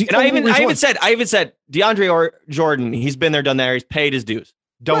 That's the I even said DeAndre Jordan. He's been there, done that. He's paid his dues.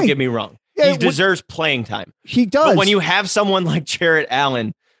 Don't get me wrong. Yeah, he deserves playing time. He does. But when you have someone like Jarrett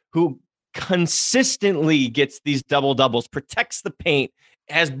Allen, who consistently gets these double doubles, protects the paint,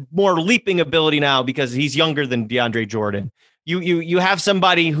 has more leaping ability now because he's younger than DeAndre Jordan. You have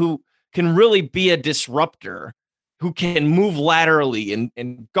somebody who can really be a disruptor, who can move laterally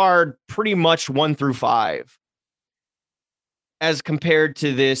and guard pretty much 1 through 5, as compared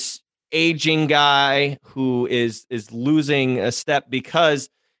to this aging guy who is losing a step because,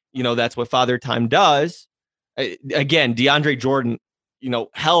 that's what Father Time does. Again, DeAndre Jordan,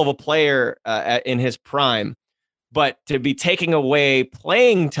 hell of a player in his prime, but to be taking away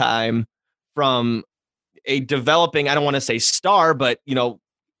playing time from a developing, I don't want to say star, but,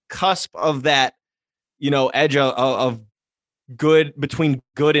 cusp of that, edge of good, between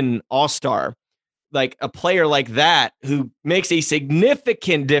good and all-star, like a player like that who makes a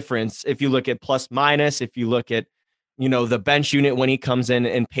significant difference. If you look at plus minus, if you look at, the bench unit when he comes in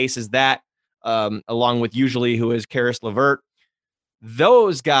and paces that, along with usually who is Karis LeVert,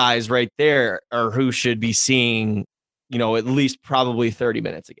 those guys right there are who should be seeing, at least probably 30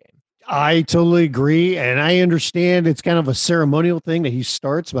 minutes a game. I totally agree. And I understand it's kind of a ceremonial thing that he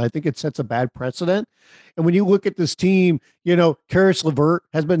starts, but I think it sets a bad precedent. And when you look at this team, Karis LeVert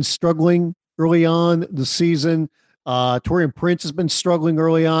has been struggling early on the season. Taurean Prince has been struggling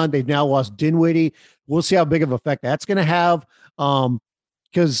early on. They've now lost Dinwiddie. We'll see how big of an effect that's going to have.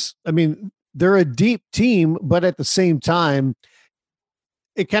 Because, they're a deep team, but at the same time,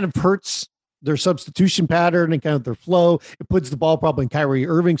 it kind of hurts their substitution pattern and kind of their flow. It puts the ball probably in Kyrie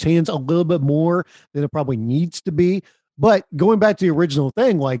Irving's hands a little bit more than it probably needs to be. But going back to the original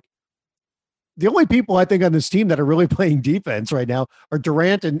thing, like, the only people I think on this team that are really playing defense right now are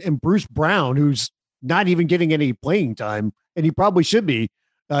Durant and Bruce Brown, who's not even getting any playing time. And he probably should be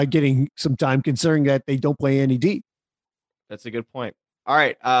getting some time considering that they don't play any D. That's a good point. All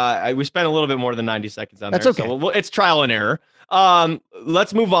right. We spent a little bit more than 90 seconds on That's there. okay. So it's trial and error.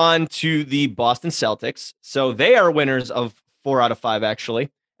 Let's move on to the Boston Celtics. So they are winners of 4 out of 5,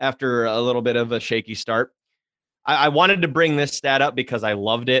 actually, after a little bit of a shaky start. I wanted to bring this stat up because I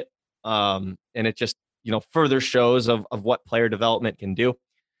loved it. And it just, further shows of what player development can do.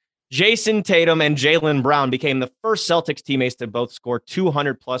 Jason Tatum and Jaylen Brown became the first Celtics teammates to both score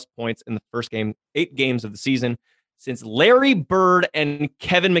 200-plus points in the first 8 games of the season since Larry Bird and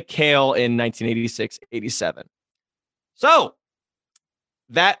Kevin McHale in 1986-87. So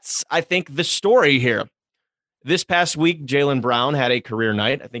that's, I think, the story here. This past week, Jaylen Brown had a career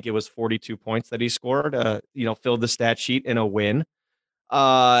night. I think it was 42 points that he scored, filled the stat sheet in a win.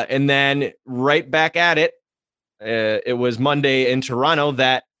 And then right back at it, it was Monday in Toronto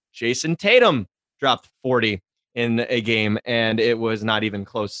that Jason Tatum dropped 40 in a game, and it was not even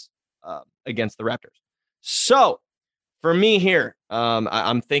close against the Raptors. So for me here,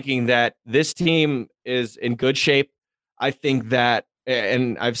 I'm thinking that this team is in good shape. I think that,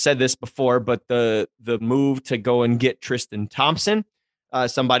 and I've said this before, but the move to go and get Tristan Thompson,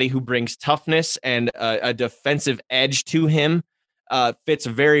 somebody who brings toughness and a defensive edge to him, fits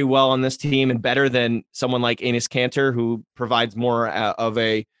very well on this team and better than someone like Enes Kanter, who provides more of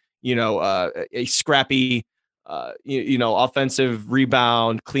a scrappy, offensive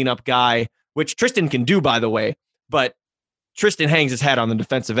rebound cleanup guy, which Tristan can do, by the way. But Tristan hangs his head on the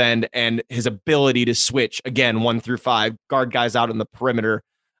defensive end, and his ability to switch again 1 through 5, guard guys out in the perimeter,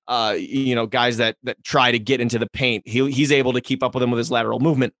 guys that try to get into the paint. He's able to keep up with them with his lateral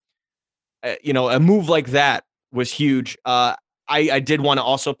movement. A move like that was huge. I did want to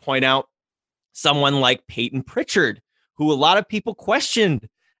also point out someone like Peyton Pritchard, who a lot of people questioned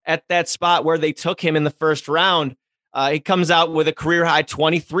at that spot where they took him in the first round. He comes out with a career high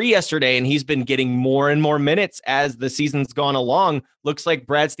 23 yesterday, and he's been getting more and more minutes as the season's gone along. Looks like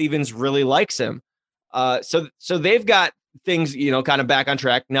Brad Stevens really likes him. So they've got things, kind of back on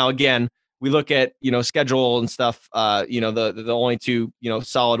track. Now, again, we look at, schedule and stuff. The only 2,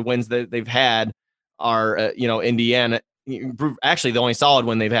 solid wins that they've had are, Indiana. Actually, the only solid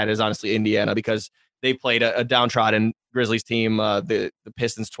win they've had is honestly Indiana, because they played a downtrodden Grizzlies team, the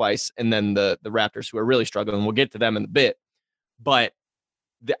Pistons twice, and then the Raptors, who are really struggling. We'll get to them in a bit. But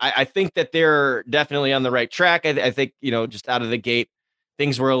I think that they're definitely on the right track. I think, just out of the gate,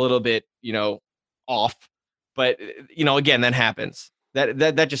 things were a little bit, off. But, again, that happens.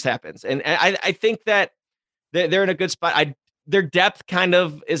 That just happens. And I think that they're in a good spot. Their depth kind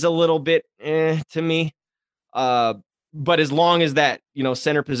of is a little bit to me. But as long as that,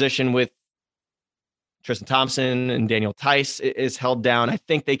 center position with Tristan Thompson and Daniel Tice is held down, I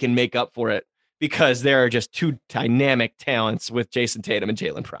think they can make up for it, because there are just 2 dynamic talents with Jason Tatum and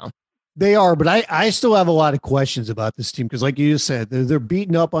Jaylen Brown. They are, but I still have a lot of questions about this team, because like you just said, they're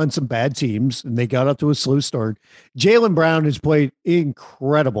beating up on some bad teams, and they got up to a slow start. Jaylen Brown has played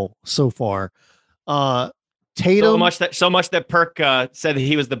incredible so far. Tatum, so much that Perk said that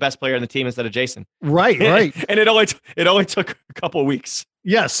he was the best player on the team instead of Jason. Right. And it only took a couple of weeks.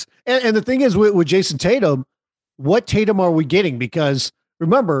 Yes. And the thing is with Jason Tatum, what Tatum are we getting? Because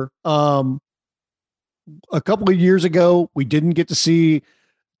remember, a couple of years ago, we didn't get to see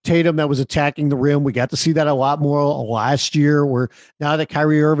Tatum that was attacking the rim. We got to see that a lot more last year, where now that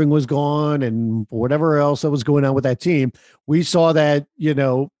Kyrie Irving was gone and whatever else that was going on with that team, we saw that,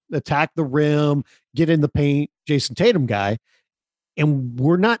 attack the rim, get in the paint, Jason Tatum guy. And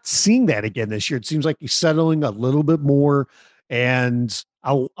we're not seeing that again this year. It seems like he's settling a little bit more, and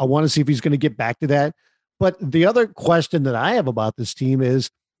I want to see if he's going to get back to that. But the other question that I have about this team is,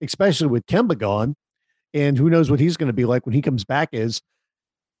 especially with Kemba gone, and who knows what he's going to be like when he comes back, is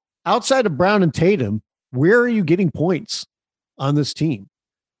outside of Brown and Tatum, where are you getting points on this team?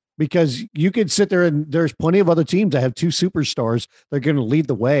 Because you could sit there and there's plenty of other teams that have 2 superstars that are going to lead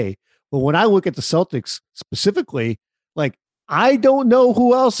the way. But when I look at the Celtics specifically, like, I don't know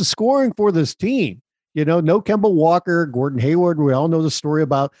who else is scoring for this team. No Kemba Walker, Gordon Hayward. We all know the story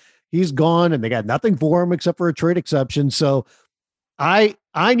about he's gone, and they got nothing for him except for a trade exception. So I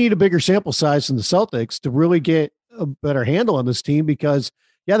need a bigger sample size from the Celtics to really get a better handle on this team, because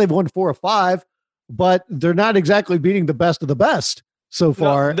yeah, they've won 4 or 5, but they're not exactly beating the best of the best so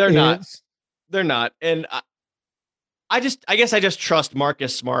far. No, they're not. They're not. And I guess I just trust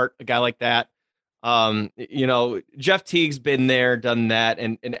Marcus Smart, a guy like that. Jeff Teague's been there, done that.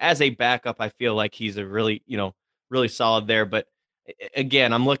 And as a backup, I feel like he's a really, really solid there. But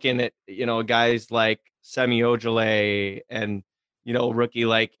again, I'm looking at, guys like Semi Ojeleye and, rookie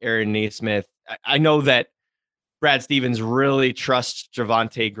like Aaron Nesmith. I know that Brad Stevens really trusts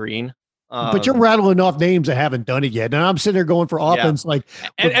Javonte Green. But you're rattling off names that haven't done it yet. And I'm sitting there going for offense. Like,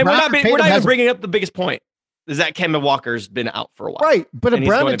 and we're not even bringing up the biggest point is that Kemba Walker's been out for a while. Right. But if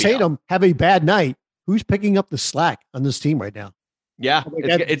Brown and Tatum have a bad night, who's picking up the slack on this team right now? Yeah.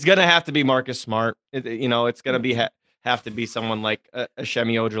 It's going to have to be Marcus Smart. It's going to have to be someone like a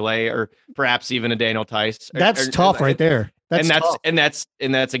Shemi Ojale or perhaps even a Daniel Tice. That's tough right there. That's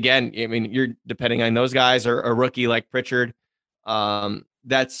again, I mean, you're depending on those guys or a rookie like Pritchard.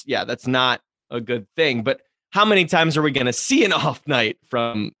 That's not a good thing. But how many times are we going to see an off night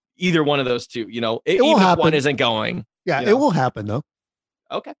from either one of those two? Even if one isn't going. Yeah, it will happen though.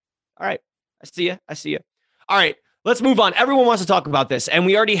 Okay. All right. I see you. All right. Let's move on. Everyone wants to talk about this, and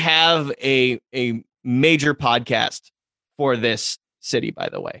we already have a major podcast for this city, by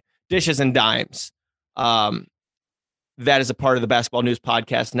the way. Dishes and Dimes. That is a part of the Basketball News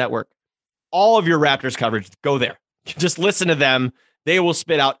Podcast Network. All of your Raptors coverage, go there. Just listen to them. They will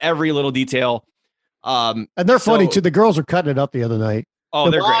spit out every little detail. And they're funny too. The girls were cutting it up the other night.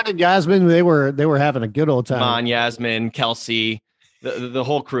 Oh, they're great. And Yasmin, they were having a good old time. Mon, Yasmin, Kelsey, the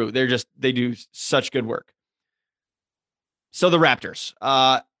whole crew. They do such good work. So the Raptors.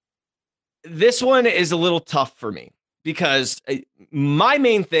 This one is a little tough for me because my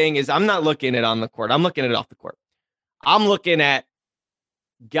main thing is I'm not looking at it on the court. I'm looking at it off the court. I'm looking at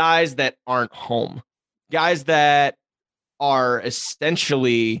guys that aren't home, guys that are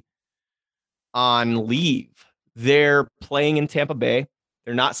essentially on leave. They're playing in Tampa Bay.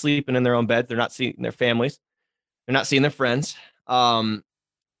 They're not sleeping in their own beds. They're not seeing their families. They're not seeing their friends. I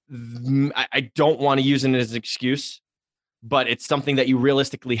don't want to use it as an excuse, but it's something that you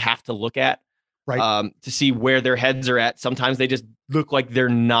realistically have to look at, right? To see where their heads are at. Sometimes they just look like they're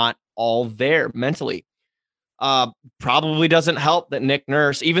not all there mentally. Probably doesn't help that Nick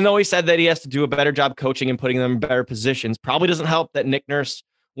Nurse, even though he said that he has to do a better job coaching and putting them in better positions, probably doesn't help that Nick Nurse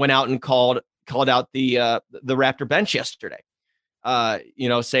went out and called out the Raptor bench yesterday.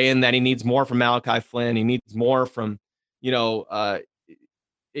 Saying that he needs more from Malachi Flynn. He needs more from,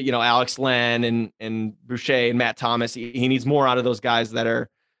 Alex Len and Boucher and Matt Thomas. He needs more out of those guys that are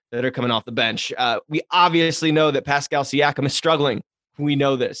coming off the bench. We obviously know that Pascal Siakam is struggling. We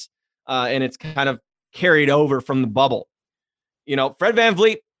know this, and it's kind of carried over from the bubble. Fred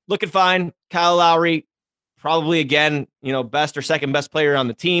VanVleet looking fine. Kyle Lowry, probably again, best or second best player on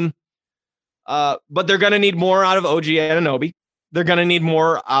the team. But they're going to need more out of OG Anunoby. They're going to need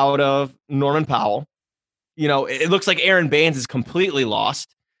more out of Norman Powell. It looks like Aaron Baines is completely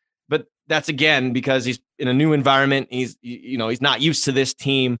lost, but that's again because he's in a new environment. He's not used to this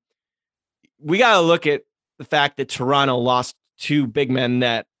team. We got to look at the fact that Toronto lost two big men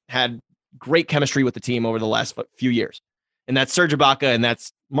that had great chemistry with the team over the last few years. And that's Serge Ibaka and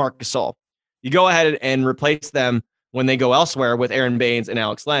that's Marc Gasol. You go ahead and replace them when they go elsewhere with Aaron Baines and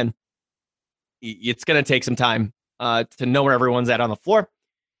Alex Len. It's going to take some time to know where everyone's at on the floor.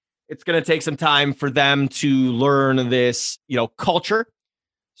 It's going to take some time for them to learn this, culture.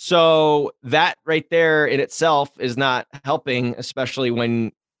 So that right there in itself is not helping, especially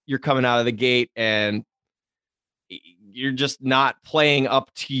when you're coming out of the gate and you're just not playing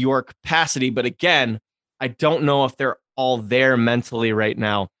up to your capacity. But again, I don't know if they're all there mentally right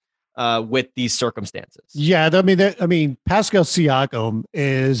now with these circumstances. Yeah, I mean, Pascal Siakam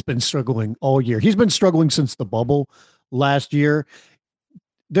has been struggling all year. He's been struggling since the bubble last year.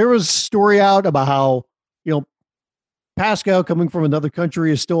 There was a story out about how, Pascal coming from another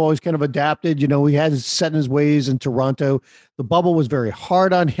country is still always kind of adapted. He has set in his ways in Toronto. The bubble was very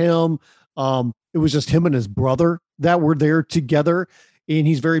hard on him. It was just him and his brother that were there together, and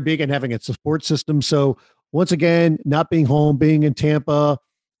he's very big on having a support system. So once again, not being home, being in Tampa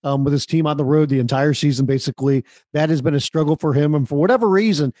with his team on the road the entire season, basically, that has been a struggle for him. And for whatever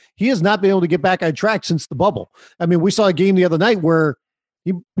reason, he has not been able to get back on track since the bubble. I mean, we saw a game the other night where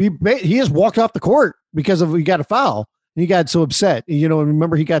he just walked off the court because he got a foul and he got so upset. And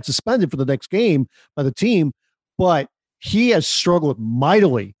remember, he got suspended for the next game by the team, but he has struggled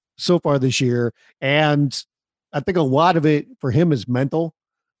mightily so far this year. And I think a lot of it for him is mental.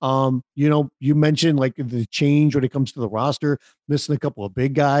 You mentioned like the change when it comes to the roster, missing a couple of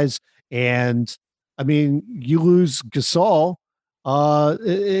big guys. And I mean, you lose Gasol,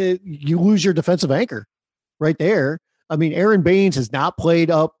 you lose your defensive anchor right there. I mean, Aaron Baines has not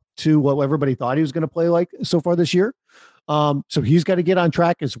played up to what everybody thought he was going to play like so far this year. So he's got to get on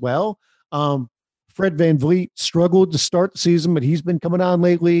track as well. Fred VanVleet struggled to start the season, but he's been coming on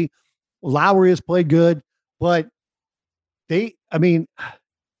lately. Lowry has played good, but it's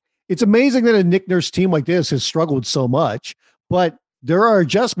amazing that a Nick Nurse team like this has struggled so much, but there are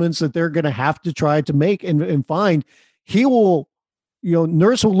adjustments that they're going to have to try to make and find. He will,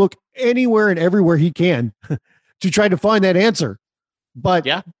 Nurse will look anywhere and everywhere he can to try to find that answer. But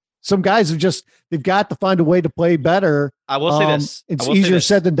some guys they've got to find a way to play better. I will say this. It's easier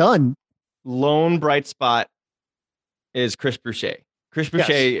said than done. Lone bright spot is Chris Boucher. Chris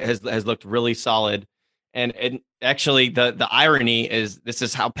Boucher has looked really solid. And actually the irony is this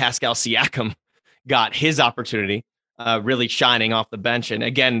is how Pascal Siakam got his opportunity, really shining off the bench. And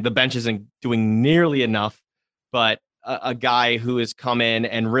again, the bench isn't doing nearly enough, but a guy who has come in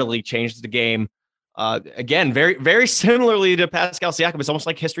and really changed the game. Again, very, very similarly to Pascal Siakam. It's almost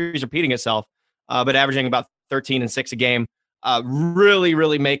like history is repeating itself, but averaging about 13 and 6 a game. Really,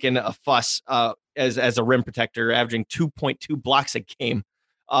 really making a fuss as a rim protector, averaging 2.2 blocks a game.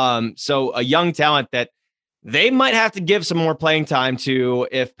 So a young talent that they might have to give some more playing time to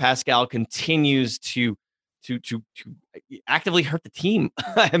if Pascal continues to actively hurt the team.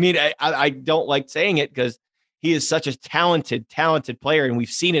 I mean, I don't like saying it because he is such a talented player, and we've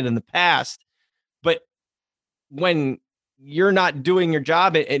seen it in the past. But when you're not doing your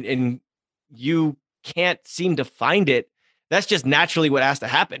job and you can't seem to find it, that's just naturally what has to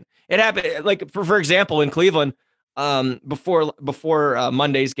happen. It happened, like for example, in Cleveland, before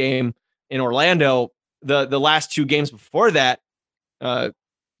Monday's game in Orlando, the last 2 games before that,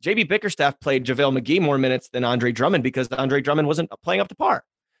 JB Bickerstaff played JaVale McGee more minutes than Andre Drummond because Andre Drummond wasn't playing up to par.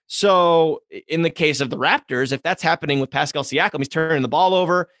 So in the case of the Raptors, if that's happening with Pascal Siakam, he's turning the ball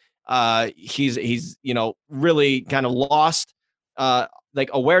over. He's really kind of lost, like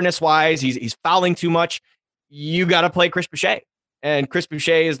awareness wise. He's fouling too much. You got to play Chris Boucher, and Chris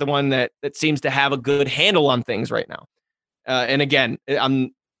Boucher is the one that seems to have a good handle on things right now. And again,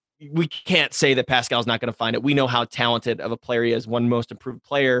 we can't say that Pascal's not going to find it. We know how talented of a player he is. One most improved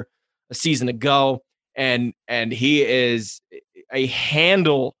player a season ago, and he is a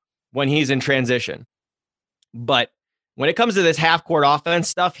handle when he's in transition. But when it comes to this half-court offense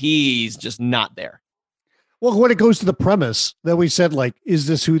stuff, he's just not there. Well, when it goes to the premise that we said, like, is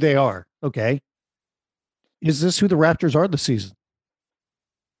this who they are? Okay. Is this who the Raptors are this season?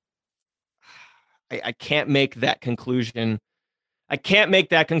 I can't make that conclusion. I can't make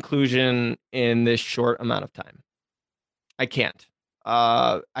that conclusion in this short amount of time. I can't.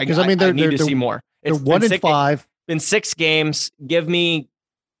 I need to see more. They're 1-5. Been 6 games. Give me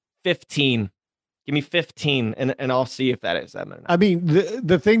 15. Give me 15, and I'll see if that is them or not. I mean,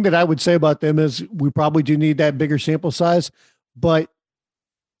 the thing that I would say about them is we probably do need that bigger sample size, but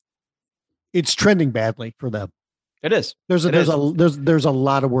it's trending badly for them. It is. There's a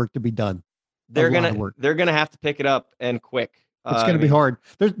lot of work to be done. They're gonna have to pick it up and quick. It's going to be hard.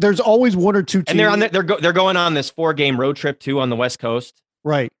 There's always 1 or 2 teams, and they're going on this 4-game road trip too on the West Coast.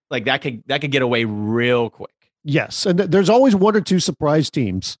 Right. Like that could get away real quick. Yes, and there's always 1 or 2 surprise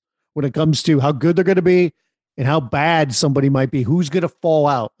teams when it comes to how good they're going to be and how bad somebody might be. Who's going to fall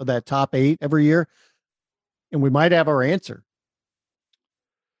out of that top 8 every year? And we might have our answer.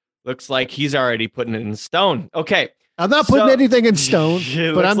 Looks like he's already putting it in stone. Okay. I'm not putting anything in stone,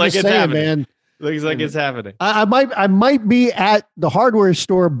 but I'm just saying, happening. Man. Looks like it's happening. I might be at the hardware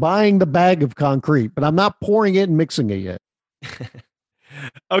store buying the bag of concrete, but I'm not pouring it and mixing it yet.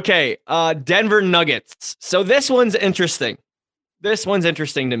 Okay. Denver Nuggets. So this one's interesting. This one's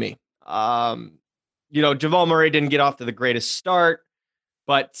interesting to me. Jamal Murray didn't get off to the greatest start,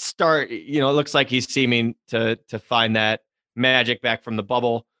 but it looks like he's seeming to find that magic back from the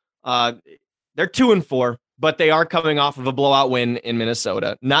bubble. They're 2-4, but they are coming off of a blowout win in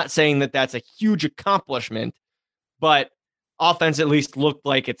Minnesota. Not saying that that's a huge accomplishment, but offense at least looked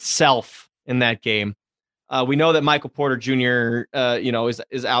like itself in that game. We know that Michael Porter Jr.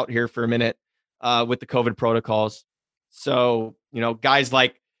 Is out here for a minute with the COVID protocols. So, guys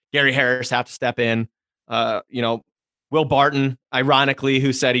like Gary Harris have to step in. Will Barton, ironically,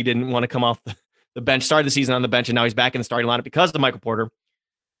 who said he didn't want to come off the bench, started the season on the bench, and now he's back in the starting lineup because of Michael Porter.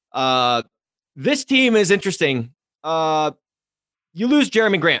 This team is interesting. You lose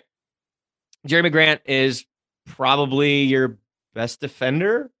Jeremy Grant. Jeremy Grant is probably your best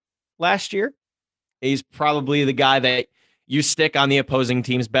defender last year. He's probably the guy that you stick on the opposing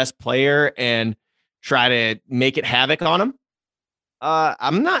team's best player and try to make it havoc on him.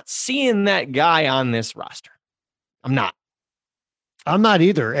 I'm not seeing that guy on this roster. I'm not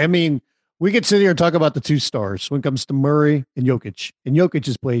either. I mean, we could sit here and talk about the 2 stars when it comes to Murray and Jokic. And Jokic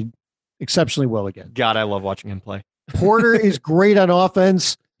has played exceptionally well again. God, I love watching him play. Porter is great on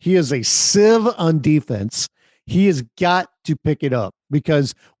offense. He is a sieve on defense. He has got to pick it up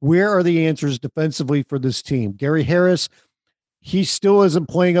because where are the answers defensively for this team? Gary Harris, he still isn't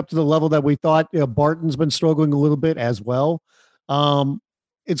playing up to the level that we thought. Barton's been struggling a little bit as well.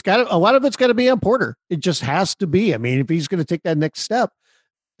 It's got a lot of it's got to be on Porter. It just has to be. I mean, if he's going to take that next step,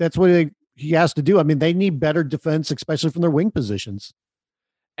 that's what he has to do. I mean, they need better defense, especially from their wing positions.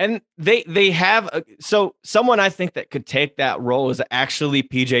 And they have so someone I think that could take that role is actually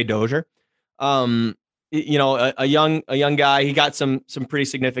PJ Dozier. A young guy. He got some pretty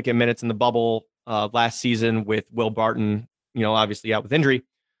significant minutes in the bubble last season with Will Barton, obviously out with injury.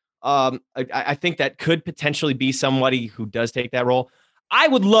 I think that could potentially be somebody who does take that role. I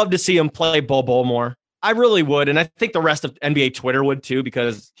would love to see him play Bol more. I really would. And I think the rest of NBA Twitter would too,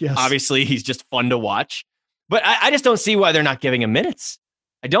 because obviously he's just fun to watch. But I just don't see why they're not giving him minutes.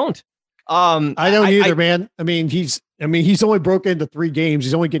 I don't. I don't either, man. I mean, he's only broken into 3 games.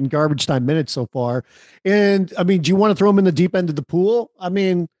 He's only getting garbage time minutes so far. And I mean, do you want to throw him in the deep end of the pool? I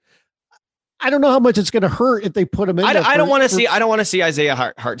mean, I don't know how much it's going to hurt if they put him in. I don't want to see Isaiah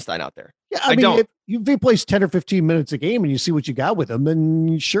Hartenstein out there. Yeah, I mean, if he plays 10 or 15 minutes a game and you see what you got with him,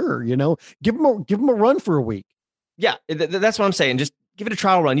 then sure, give him a run for a week. Yeah, that's what I'm saying. Just give it a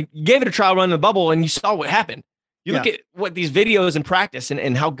trial run. You gave it a trial run in the bubble and you saw what happened. You look at what these videos in practice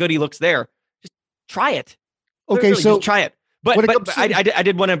and how good he looks there. Just try it. Okay, really, so just try it. But I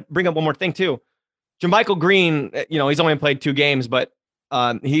did want to bring up one more thing too. JaMychal Green, he's only played 2 games, but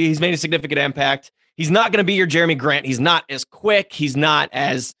he's made a significant impact. He's not going to be your Jeremy Grant. He's not as quick. He's not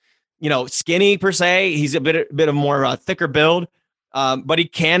as skinny per se. He's a bit of more thicker build, but he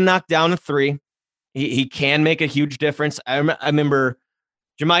can knock down a 3. He can make a huge difference. I remember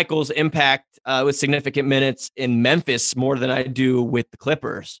JaMychal's impact with significant minutes in Memphis more than I do with the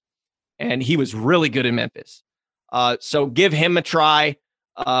Clippers, and he was really good in Memphis. So give him a try.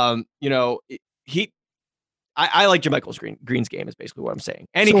 I like JaMychal Green's game is basically what I'm saying,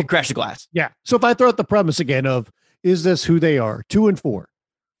 and he can crash the glass. Yeah. So if I throw out the premise again of is this who they are, 2-4,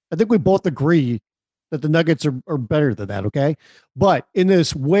 I think we both agree that the Nuggets are better than that. Okay, but in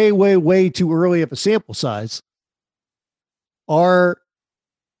this way, way, way too early of a sample size, are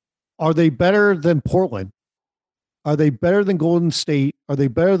they better than Portland? Are they better than Golden State? Are they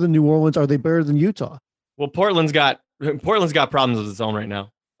better than New Orleans? Are they better than Utah? Well, Portland's got problems with its own right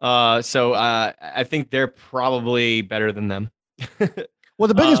now. So I think they're probably better than them. Well,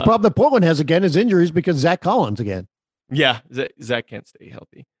 the biggest problem that Portland has again is injuries because Zach Collins again. Yeah, Zach can't stay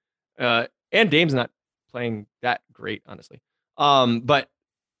healthy. And Dame's not playing that great, honestly. But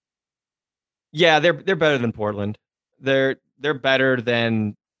yeah, they're better than Portland. They're better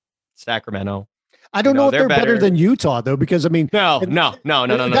than Sacramento. I don't know if they're better than Utah though, because I mean, no.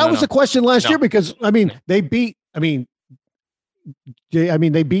 That was the question last year because I mean, they beat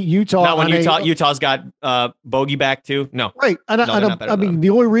Utah. Not when Utah's got Bogey back too. No, right. I mean, the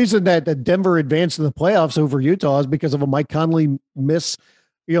only reason that Denver advanced in the playoffs over Utah is because of a Mike Conley miss,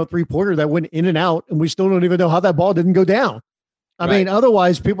 3-pointer that went in and out, and we still don't even know how that ball didn't go down. I mean,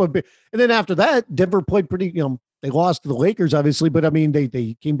 otherwise people would be. And then after that, Denver played pretty. They lost to the Lakers, obviously, but I mean,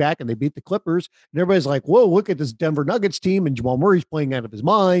 they came back and they beat the Clippers, and everybody's like, "Whoa, look at this Denver Nuggets team!" And Jamal Murray's playing out of his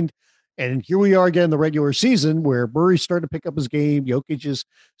mind. And here we are again in the regular season where Murray's starting to pick up his game. Jokic is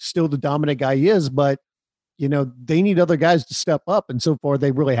still the dominant guy he is, but they need other guys to step up. And so far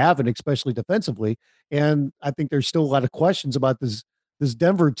they really haven't, especially defensively. And I think there's still a lot of questions about this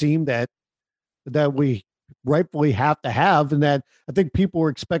Denver team that we rightfully have to have. And that I think people are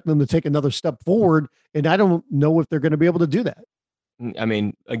expecting them to take another step forward. And I don't know if they're going to be able to do that. I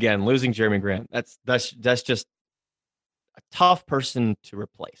mean, again, losing Jeremy Grant, that's just a tough person to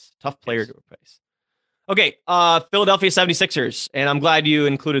replace, tough player to replace. Okay, Philadelphia 76ers, and I'm glad you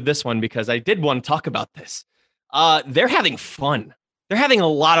included this one because I did want to talk about this. They're having fun. They're having a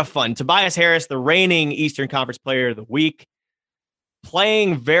lot of fun. Tobias Harris, the reigning Eastern Conference Player of the Week,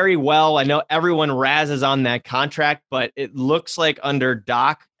 playing very well. I know everyone razzes on that contract, but it looks like under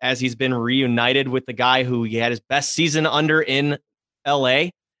Doc, as he's been reunited with the guy who he had his best season under in LA,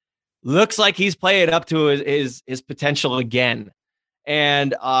 looks like he's playing up to his potential again.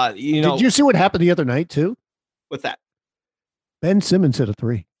 And did you see what happened the other night too? What's that? Ben Simmons hit a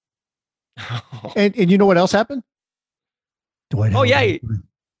 3. And you know what else happened? Dwight Howard. Yeah.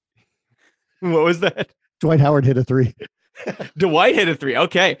 What was that? Dwight Howard hit a 3. Dwight hit a 3.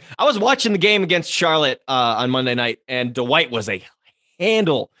 Okay. I was watching the game against Charlotte on Monday night, and Dwight was a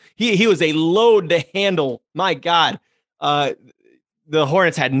handle. He was a load to handle. My God. The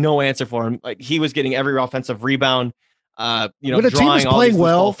Hornets had no answer for him. Like, he was getting every offensive rebound, when a team is playing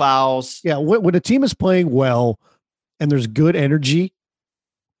well, fouls. Yeah. When a team is playing well and there's good energy,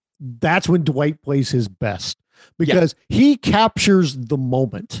 that's when Dwight plays his best because he captures the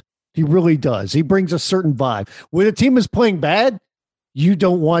moment. He really does. He brings a certain vibe. When a team is playing bad, you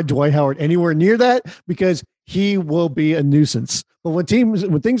don't want Dwight Howard anywhere near that because he will be a nuisance. But when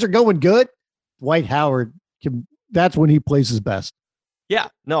things are going good, Dwight Howard that's when he plays his best. Yeah,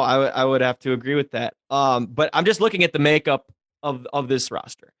 no, I would have to agree with that. But I'm just looking at the makeup of this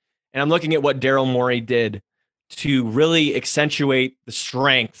roster, and I'm looking at what Daryl Morey did to really accentuate the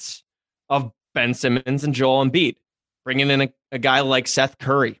strengths of Ben Simmons and Joel Embiid, bringing in a guy like Seth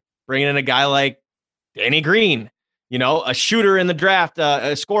Curry, bringing in a guy like Danny Green, a shooter in the draft,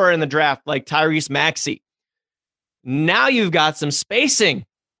 a scorer in the draft like Tyrese Maxey. Now you've got some spacing.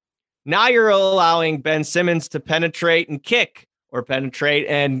 Now you're allowing Ben Simmons to penetrate and kick, or penetrate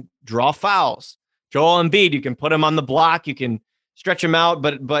and draw fouls. Joel Embiid, you can put him on the block, you can stretch him out,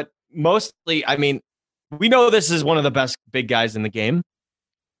 but mostly, I mean, we know this is one of the best big guys in the game.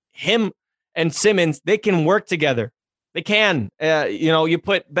 Him and Simmons, they can work together. They can. You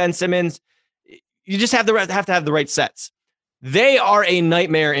put Ben Simmons, you just have to have the right sets. They are a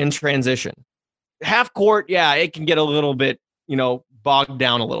nightmare in transition. Half court, yeah, it can get a little bit, bogged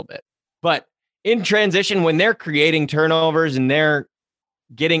down a little bit. But in transition, when they're creating turnovers and they're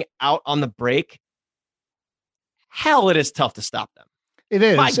getting out on the break, hell, it is tough to stop them. It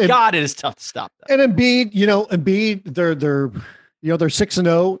is. My God, it is tough to stop them. And Embiid, they're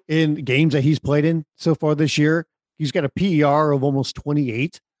 6-0 in games that he's played in so far this year. He's got a PER of almost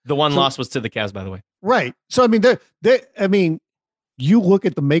 28. The one loss was to the Cavs, by the way. Right. So you look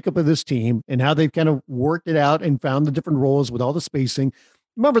at the makeup of this team and how they've kind of worked it out and found the different roles with all the spacing.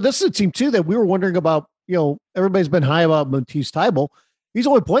 Remember, this is a team too that we were wondering about. Everybody's been high about Matisse Thybulle. He's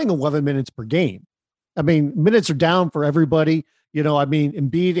only playing 11 minutes per game. I mean, minutes are down for everybody.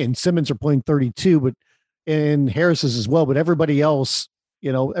 Embiid and Simmons are playing 32, and Harris is as well. But everybody else,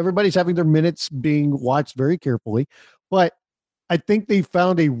 everybody's having their minutes being watched very carefully. But I think they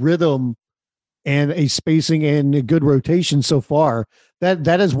found a rhythm and a spacing and a good rotation so far that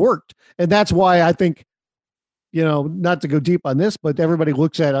has worked. And that's why I think, not to go deep on this, but everybody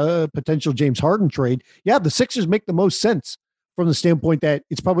looks at a potential James Harden trade. Yeah, the Sixers make the most sense from the standpoint that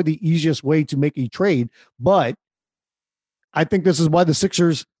it's probably the easiest way to make a trade. But I think this is why the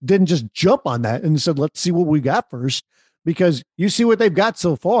Sixers didn't just jump on that and said, let's see what we got first, because you see what they've got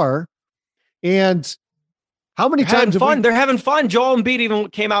so far. And how many times they're having fun. Joel Embiid even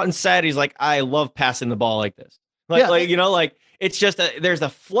came out and said, he's like, I love passing the ball like this. It's just there's a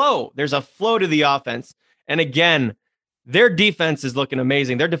flow. There's a flow to the offense. And again, their defense is looking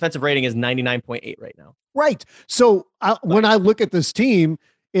amazing. Their defensive rating is 99.8 right now. Right. So when I look at this team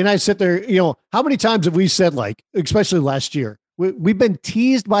and I sit there, how many times have we said, especially last year, we've been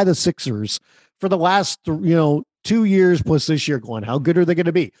teased by the Sixers for the last, 2 years plus this year going, how good are they going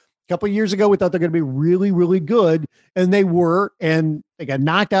to be? A couple of years ago, we thought they're going to be really, really good. And they were, and they got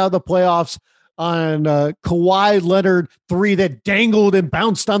knocked out of the playoffs on Kawhi Leonard 3 that dangled and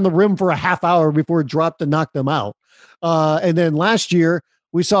bounced on the rim for a half hour before it dropped and knocked them out. And then last year,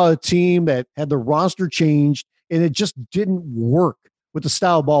 we saw a team that had the roster changed and it just didn't work with the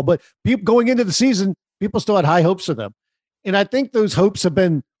style of ball. But people going into the season, people still had high hopes of them. And I think those hopes have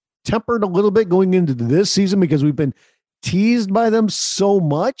been tempered a little bit going into this season because we've been teased by them so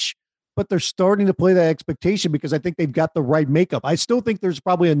much, but they're starting to play that expectation because I think they've got the right makeup. I still think there's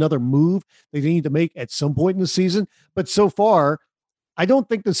probably another move they need to make at some point in the season, but so far, I don't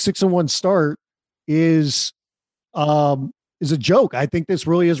think the 6-1 start is a joke. I think this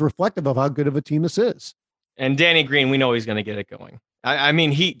really is reflective of how good of a team this is. And Danny Green, we know he's going to get it going.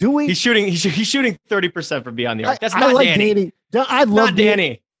 He's shooting 30% from beyond the arc. That's not Danny. I love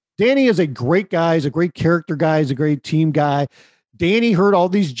Danny. Danny is a great guy. He's a great character guy. He's a great team guy. Danny heard all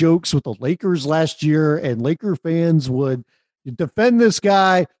these jokes with the Lakers last year, and Laker fans would defend this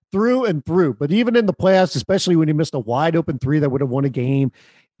guy through and through. But even in the playoffs, especially when he missed a wide open 3 that would have won a game,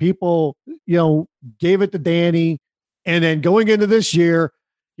 people, gave it to Danny. And then going into this year,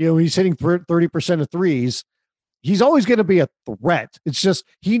 he's hitting 30% of threes. He's always going to be a threat. It's just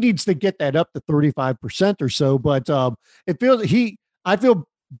he needs to get that up to 35% or so. But I feel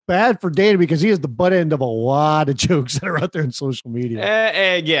bad for Danny because he is the butt end of a lot of jokes that are out there in social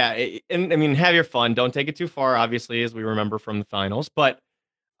media. Yeah. And have your fun. Don't take it too far, obviously, as we remember from the finals. But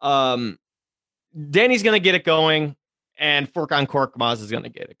Danny's going to get it going, and Furkan Korkmaz is going to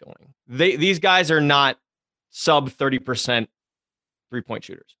get it going. These guys are not sub 30% 3-point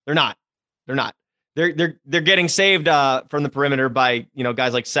shooters. They're not. They're getting saved from the perimeter by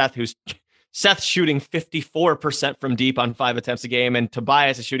guys like Seth's shooting 54% from deep on 5 attempts a game, and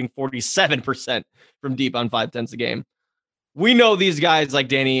Tobias is shooting 47% from deep on 5 attempts a game. We know these guys like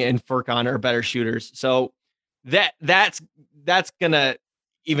Danny and Furkan are better shooters, so that's gonna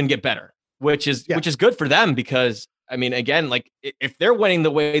even get better, which is good for them because again, if they're winning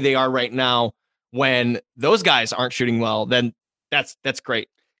the way they are right now, when those guys aren't shooting well, then that's great.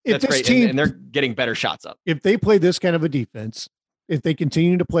 That's great, and they're getting better shots up. If they play this kind of a defense, if they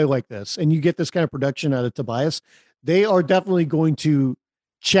continue to play like this and you get this kind of production out of Tobias, they are definitely going to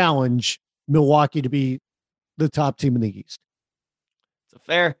challenge Milwaukee to be the top team in the East. It's a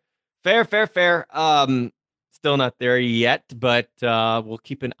fair. Still not there yet, but we'll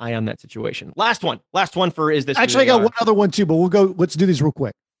keep an eye on that situation. Last one for Is This Who Actually, I got one other one too, but let's do these real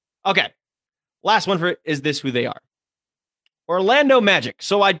quick. Okay. Last one for Is This Who They Are? Orlando Magic.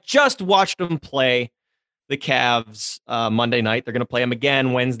 So I just watched them play the Cavs Monday night. They're going to play them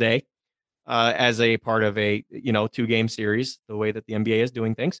again Wednesday as a part of a 2-game series, the way that the NBA is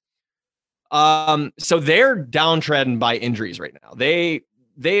doing things. So they're downtrodden by injuries right now.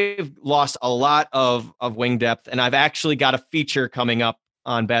 They've lost a lot of wing depth, and I've actually got a feature coming up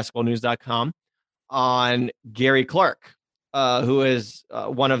on basketballnews.com on Gary Clark, who is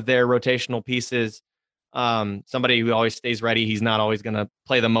one of their rotational pieces, somebody who always stays ready. He's not always going to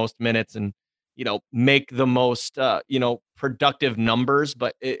play the most minutes and, make the most, productive numbers,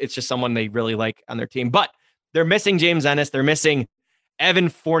 but it's just someone they really like on their team. But they're missing James Ennis. They're missing Evan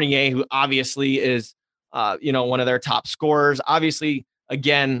Fournier, who obviously is, one of their top scorers. Obviously,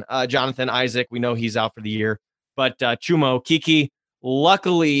 again, Jonathan Isaac, we know he's out for the year, but Chuma Okeke,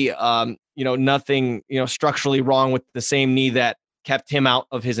 luckily, nothing, structurally wrong with the same knee that kept him out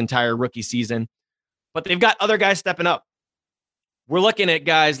of his entire rookie season. But they've got other guys stepping up. We're looking at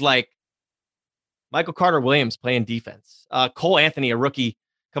guys like Michael Carter-Williams playing defense, Cole Anthony, a rookie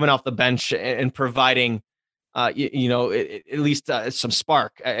coming off the bench and providing, at least some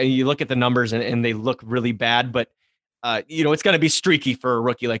spark. You look at the numbers and they look really bad, but it's going to be streaky for a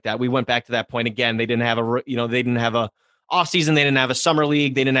rookie like that. We went back to that point again. They didn't have a off season. They didn't have a summer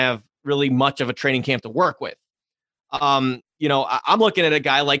league. They didn't have really much of a training camp to work with. I'm looking at a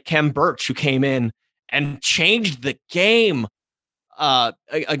guy like Khem Birch, who came in and changed the game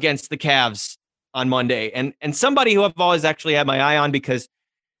against the Cavs on Monday, and somebody who I've always actually had my eye on because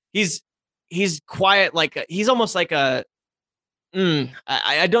he's quiet, he's almost like I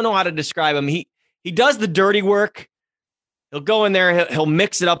don't know how to describe him. He does the dirty work. He'll go in there. He'll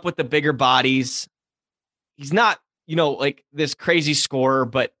mix it up with the bigger bodies. He's not, like this crazy scorer,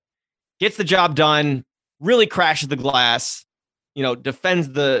 but gets the job done. Really crashes the glass. Defends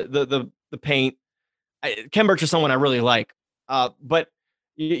the paint. Khem Birch is someone I really like. But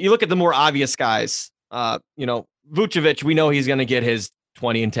you look at the more obvious guys. Vucevic. We know he's going to get his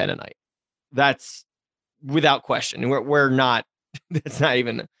 20 and 10 a night. That's without question. We're not. That's not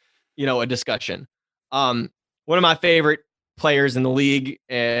even, a discussion. One of my favorite players in the league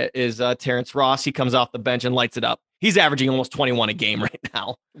is Terrence Ross. He comes off the bench and lights it up. He's averaging almost 21 a game right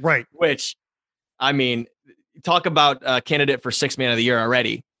now. Right. Which, I mean, talk about a candidate for 6th man of the year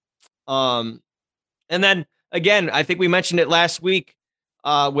already. And then again, I think we mentioned it last week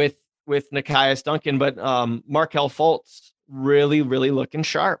with Nekias Duncan, but Markelle Fultz really, really looking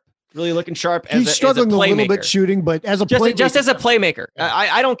sharp. Really looking sharp. He's struggling a little bit shooting, but as a playmaker. Just as a playmaker,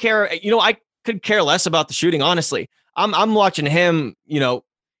 I don't care. I could care less about the shooting, honestly. I'm watching him,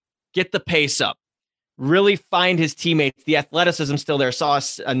 get the pace up, really find his teammates. The athleticism still there. Saw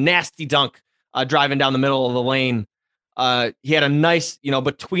a nasty dunk driving down the middle of the lane. He had a nice,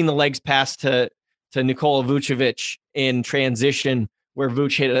 between the legs pass to Nikola Vucevic in transition where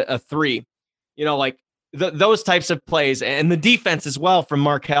Vuce hit a three. Those types of plays and the defense as well from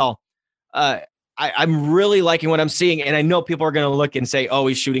Markelle. I'm really liking what I'm seeing, and I know people are going to look and say, "Oh,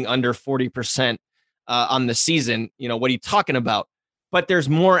 he's shooting under 40% on the season." What are you talking about? But there's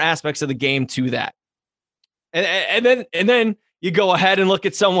more aspects of the game to that. And then you go ahead and look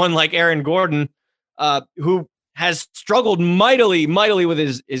at someone like Aaron Gordon, who has struggled mightily with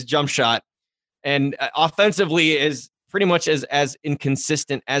his jump shot, and offensively is pretty much as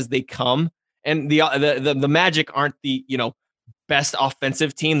inconsistent as they come. And the Magic aren't the best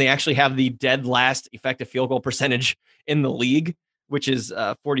offensive team. They actually have the dead last effective field goal percentage in the league, which is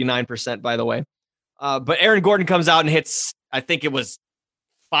 49%, by the way. But Aaron Gordon comes out and hits, I think it was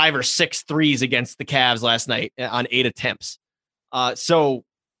 5 or 6 threes against the Cavs last night on 8 attempts. So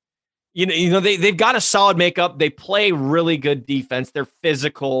they've got a solid makeup. They play really good defense. They're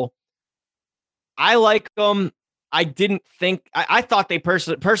physical. I like them. I didn't think I thought they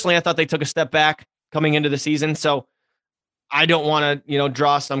personally, I thought they took a step back coming into the season. So I don't want to,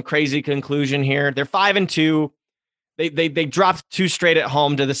 draw some crazy conclusion here. They're 5-2. They dropped 2 straight at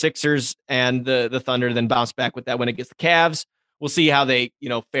home to the Sixers and the Thunder, then bounced back with that win against the Cavs. We'll see how they,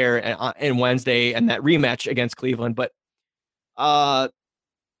 fare in Wednesday and that rematch against Cleveland. But I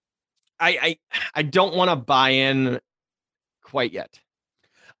don't want to buy in quite yet.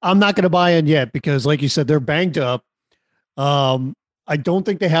 I'm not going to buy in yet because, like you said, they're banged up. I don't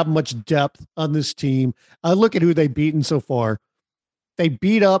think they have much depth on this team. I look at who they've beaten so far. They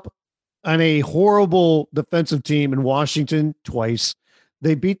beat up on a horrible defensive team in Washington twice.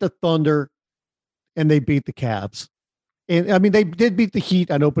 They beat the Thunder and they beat the Cavs. And I mean, they did beat the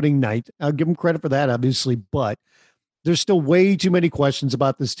Heat on opening night. I'll give them credit for that, obviously, but there's still way too many questions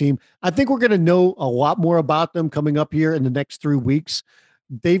about this team. I think we're going to know a lot more about them coming up here in the next 3 weeks.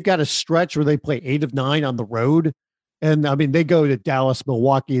 They've got a stretch where they play 8 of 9 on the road. And I mean, they go to Dallas,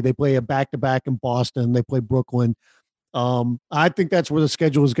 Milwaukee. They play a back-to-back in Boston. They play Brooklyn. I think that's where the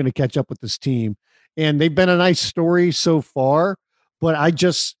schedule is going to catch up with this team. And they've been a nice story so far, but I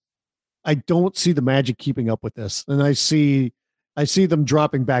don't see the Magic keeping up with this. And I see them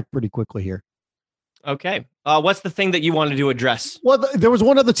dropping back pretty quickly here. Okay. What's the thing that you wanted to address? Well, there was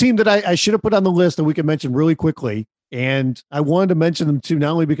one other team that I should have put on the list that we can mention really quickly. And I wanted to mention them too,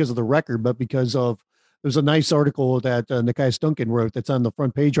 not only because of the record, but because of there's a nice article that Nekias Duncan wrote that's on the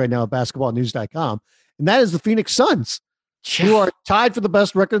front page right now at basketballnews.com. And that is the Phoenix Suns, who are tied for the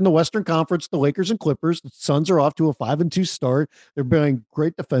best record in the Western Conference, the Lakers and Clippers. The Suns are off to a 5-2 start. They're playing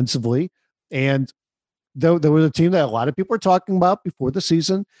great defensively. And there was a team that a lot of people were talking about before the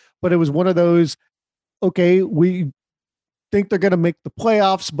season, but it was one of those, okay, we think they're going to make the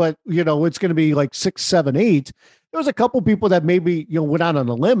playoffs, but it's going to be like 6, 7, 8. There was a couple people that maybe, went out on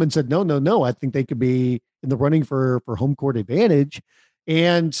a limb and said, no, I think they could be in the running for home court advantage.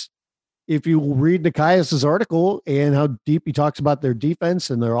 And if you read Nekias's article and how deep he talks about their defense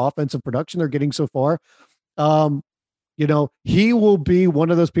and their offensive production they're getting so far, he will be one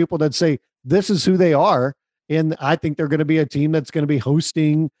of those people that say, this is who they are. And I think they're going to be a team that's going to be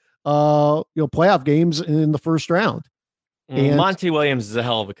hosting, playoff games in the first round. And Monty Williams is a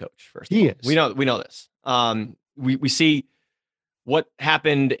hell of a coach. First, he is. We know this. We see what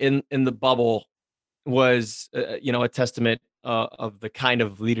happened in the bubble was, a testament of the kind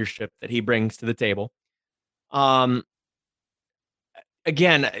of leadership that he brings to the table.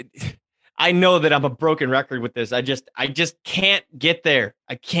 Again, I know that I'm a broken record with this. I just can't get there.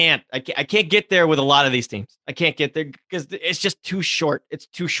 I can't get there with a lot of these teams. I can't get there because it's just too short. It's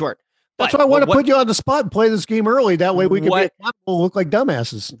too short. That's why I want to put you on the spot and play this game early. That way we can be accountable, look like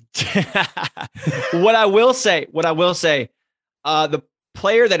dumbasses. What I will say, the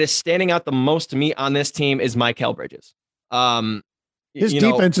player that is standing out the most to me on this team is Mikal Bridges. His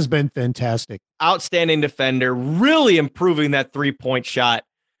defense has been fantastic. Outstanding defender, really improving that 3-point shot.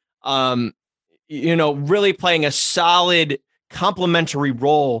 Really playing a solid complementary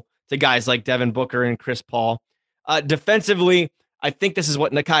role to guys like Devin Booker and Chris Paul. Defensively, I think this is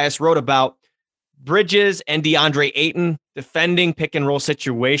what Nekias wrote about. Bridges and DeAndre Ayton defending pick and roll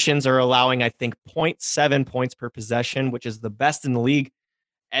situations are allowing, I think, 0.7 points per possession, which is the best in the league.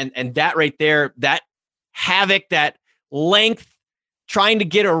 And that right there, that havoc, that length, trying to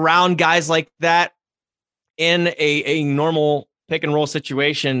get around guys like that in a normal pick and roll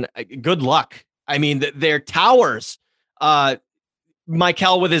situation, good luck. I mean, they're towers.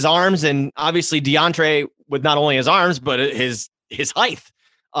 Mikal with his arms, and obviously DeAndre with not only his arms, but his height.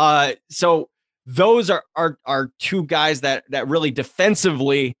 So those are two guys that really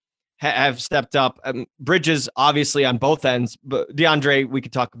defensively have stepped up. Bridges, obviously, on both ends, but DeAndre, we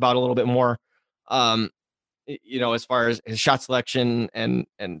could talk about a little bit more, as far as his shot selection and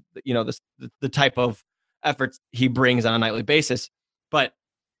the type of efforts he brings on a nightly basis. But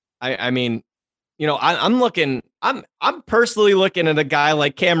I'm personally looking at a guy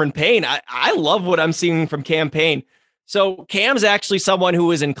like Cameron Payne. I love what I'm seeing from Cam Payne. So Cam's actually someone who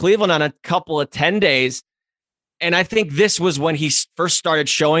was in Cleveland on a couple of 10 days. And I think this was when he first started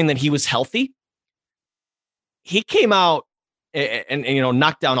showing that he was healthy. He came out and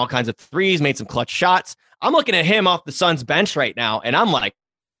knocked down all kinds of threes, made some clutch shots. I'm looking at him off the Suns bench right now, and I'm like,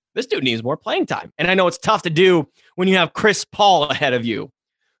 this dude needs more playing time. And I know it's tough to do when you have Chris Paul ahead of you.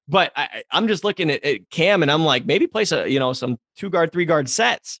 But I'm just looking at Cam, and I'm like, maybe play some 2-guard, 3-guard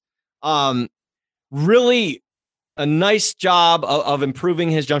sets. Really a nice job of improving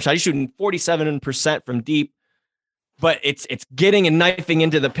his jump shot. He's shooting 47% from deep, but it's getting and knifing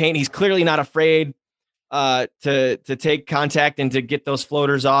into the paint. He's clearly not afraid to take contact and to get those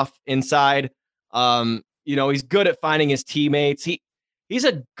floaters off inside. He's good at finding his teammates. He's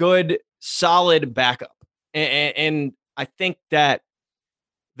a good, solid backup. And I think that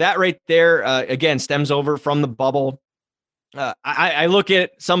right there, again, stems over from the bubble. I look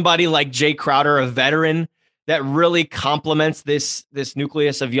at somebody like Jay Crowder, a veteran that really complements this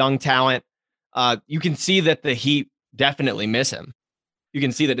nucleus of young talent. You can see that the Heat definitely miss him.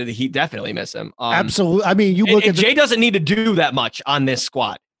 Absolutely. I mean, Jay doesn't need to do that much on this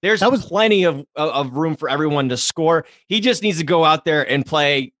squad. There's plenty of room for everyone to score. He just needs to go out there and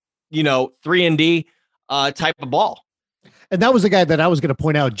play, 3-and-D type of ball. And that was the guy that I was going to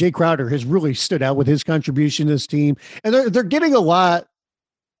point out. Jay Crowder has really stood out with his contribution to this team. And they're getting a lot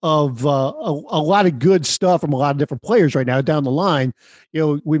of a lot of good stuff from a lot of different players right now down the line.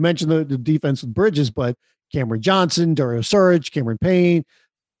 We mentioned the defense with Bridges, but Cameron Johnson, Dario Saric, Cameron Payne,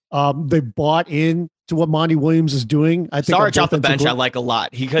 they bought in to what Monty Williams is doing. I think Saric off the bench I like a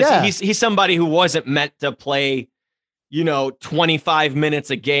lot because he's somebody who wasn't meant to play, 25 minutes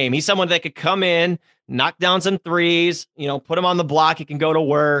a game. He's someone that could come in, knock down some threes, put him on the block. He can go to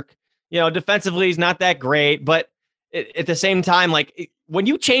work. Defensively, he's not that great, but at the same time, like when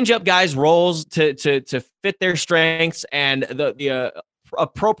you change up guys' roles to fit their strengths and the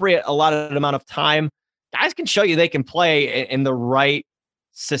appropriate allotted amount of time, guys can show you they can play in the right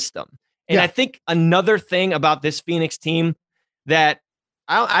system. And I think another thing about this Phoenix team that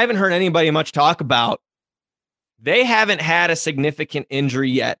I haven't heard anybody much talk about, they haven't had a significant injury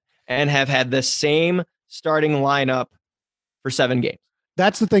yet and have had the same starting lineup for 7 games.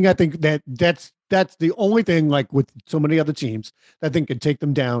 That's the thing. I think that's the only thing, like with so many other teams, that I think can take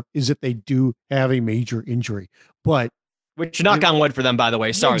them down is if they do have a major injury. But which knock on wood for them, by the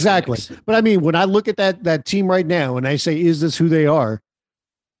way. Sorry. Exactly. Phoenix. But I mean, when I look at that team right now and I say, is this who they are?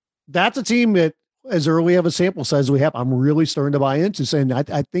 That's a team that, as early of a sample size as we have, I'm really starting to buy into, saying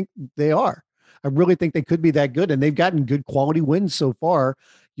I think they are. I really think they could be that good, and they've gotten good quality wins so far.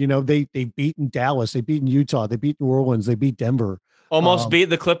 They've beaten Dallas, they've beaten Utah, they beat New Orleans, they beat Denver. Almost beat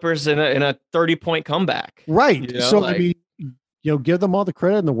the Clippers in a 30-point comeback. Right. I mean, give them all the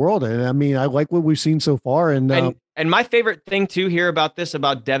credit in the world. And I mean, I like what we've seen so far. And my favorite thing too here about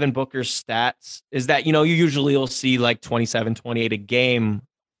Devin Booker's stats is that, you usually will see like 27, 28 a game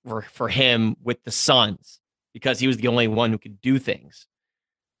for him with the Suns because he was the only one who could do things.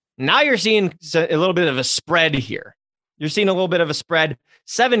 Now you're seeing a little bit of a spread here. You're seeing a little bit of a spread.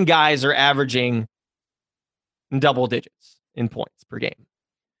 7 guys are averaging in double digits in points per game.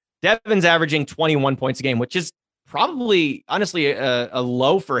 Devin's averaging 21 points a game, which is probably, honestly, a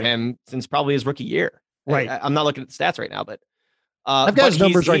low for him since probably his rookie year. Right. I'm not looking at the stats right now, but I've got his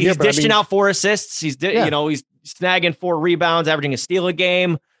numbers right here. He's dishing out 4 assists. He's he's snagging 4 rebounds, averaging a steal a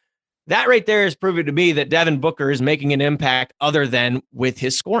game. That right there is proving to me that Devin Booker is making an impact other than with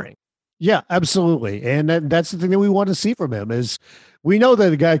his scoring. Yeah, absolutely. And that's the thing that we want to see from him is we know that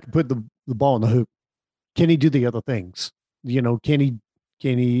the guy can put the ball in the hoop. Can he do the other things? Can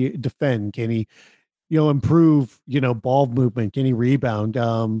he defend? Can he, improve, ball movement? Can he rebound?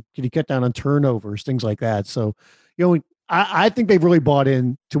 Can he cut down on turnovers, things like that? So, I think they've really bought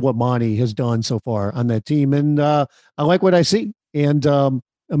in to what Monty has done so far on that team. And I like what I see. And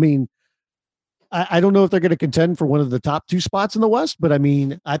I mean, I don't know if they're going to contend for one of the top 2 spots in the West, but I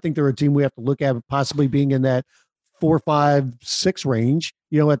mean, I think they're a team we have to look at possibly being in that 4, 5, 6 range,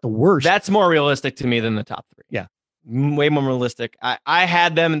 at the worst. That's more realistic to me than the top 3. Yeah. Way more realistic. I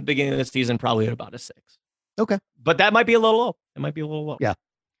had them at the beginning of the season probably at about a 6. Okay. But that might be a little low. It might be a little low. Yeah.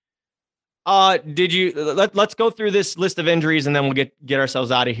 Let's go through this list of injuries and then we'll get ourselves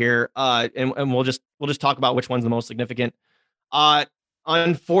out of here. And we'll just talk about which one's the most significant.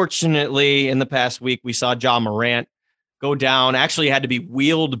 Unfortunately, in the past week, we saw Ja Morant go down, actually had to be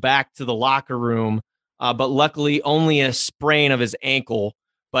wheeled back to the locker room, but luckily only a sprain of his ankle,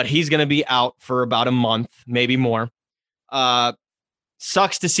 but he's going to be out for about a month, maybe more.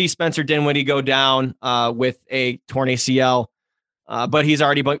 Sucks to see Spencer Dinwiddie go down with a torn ACL, but he's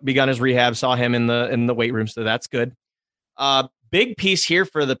already begun his rehab, saw him in the weight room, so that's good. Big piece here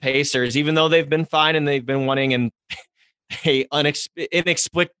for the Pacers, even though they've been fine and they've been winning and they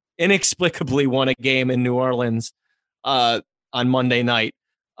inexplicably won a game in New Orleans on Monday night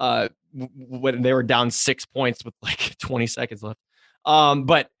when they were down 6 points with like 20 seconds left.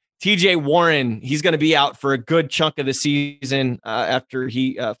 But TJ Warren, he's going to be out for a good chunk of the season after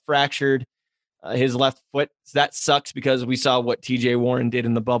he fractured his left foot. So that sucks because we saw what TJ Warren did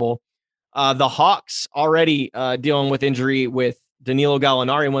in the bubble. The Hawks already dealing with injury with Danilo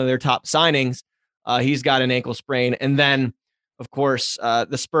Gallinari, one of their top signings. He's got an ankle sprain. And then, of course,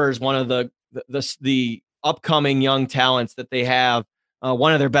 the Spurs, one of the upcoming young talents that they have,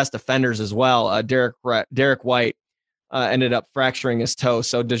 one of their best defenders as well, Derek White, ended up fracturing his toe.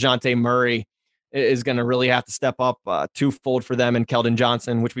 So DeJounte Murray is going to really have to step up twofold for them, and Keldon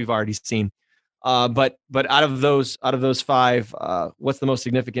Johnson, which we've already seen. But out of those 5, what's the most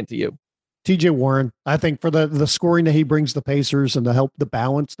significant to you? TJ Warren, I think for the scoring that he brings the Pacers and the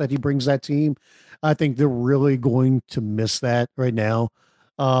balance that he brings that team, I think they're really going to miss that right now.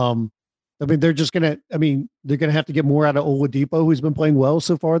 I mean, they're going to have to get more out of Oladipo, who's been playing well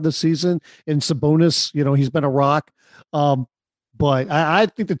so far this season. And Sabonis, he's been a rock. But I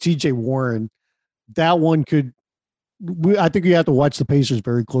think the TJ Warren, that one could, I think you have to watch the Pacers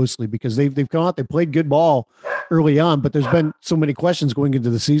very closely because they've come out, they played good ball early on, but there's been so many questions going into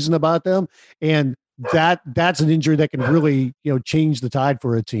the season about them, and that's an injury that can really change the tide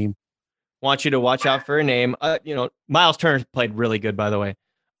for a team. Want you to watch out for a name. Miles Turner played really good, by the way.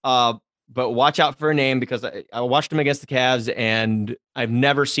 But watch out for a name because I watched him against the Cavs, and I've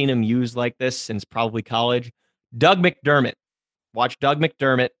never seen him used like this since probably college. Doug McDermott. Watch Doug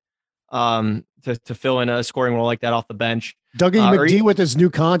McDermott to fill in a scoring role like that off the bench. Dougie McD with his new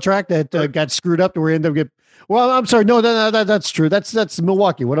contract that got screwed up to where he ended up get. Well, I'm sorry. No, that's true. That's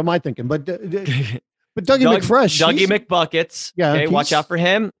Milwaukee. What am I thinking? But Dougie McFresh. Dougie McBuckets. Yeah. Okay, watch out for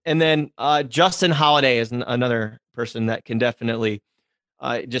him. And then Justin Holiday is another person that can definitely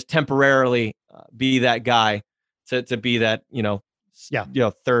just temporarily be that guy to be that,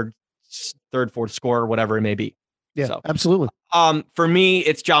 third, fourth scorer, whatever it may be. Yeah, so, absolutely. For me,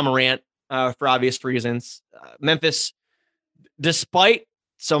 it's Ja Morant for obvious reasons. Memphis, despite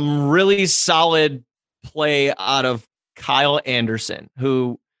some really solid play out of Kyle Anderson,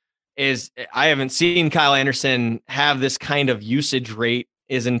 who I haven't seen Kyle Anderson have this kind of usage rate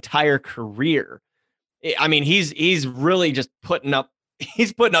his entire career. I mean, he's really just putting up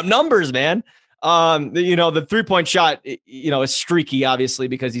numbers, man. The 3-point shot, is streaky, obviously,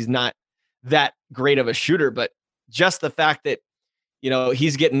 because he's not that great of a shooter, but just the fact that,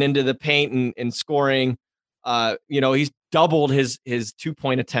 he's getting into the paint and scoring, he's doubled his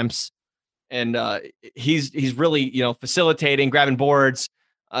 2-point attempts, and he's really, facilitating, grabbing boards,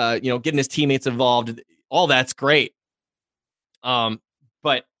 getting his teammates involved. All that's great.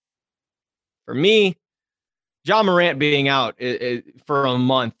 But for me, Ja Morant being out for a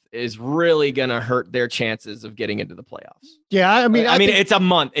month is really going to hurt their chances of getting into the playoffs. Yeah, I mean, it's a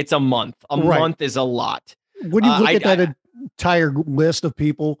month. It's a month. A month is a lot. When you look at that entire list of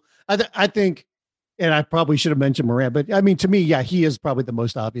people, I think, and I probably should have mentioned Morant, but I mean, to me, yeah, he is probably the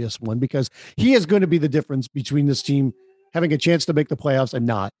most obvious one because he is going to be the difference between this team having a chance to make the playoffs and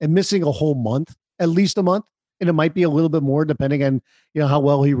not, and missing a whole month, at least a month, and it might be a little bit more depending on how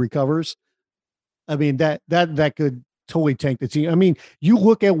well he recovers. I mean, that could totally tank the team. I mean, you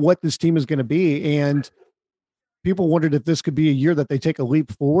look at what this team is going to be, and people wondered if this could be a year that they take a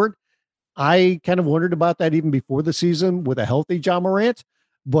leap forward. I kind of wondered about that even before the season with a healthy Ja Morant,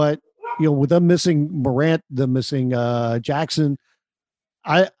 but with them missing Morant, them missing Jackson,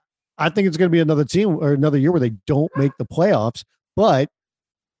 I think it's going to be another team or another year where they don't make the playoffs, but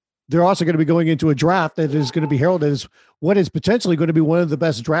they're also going to be going into a draft that is going to be heralded as what is potentially going to be one of the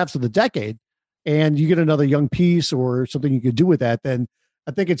best drafts of the decade. And you get another young piece or something you could do with that, then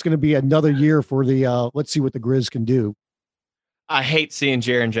I think it's going to be another year for the let's see what the Grizz can do. I hate seeing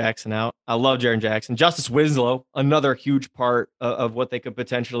Jaren Jackson out. I love Jaren Jackson. Justice Winslow, another huge part of what they could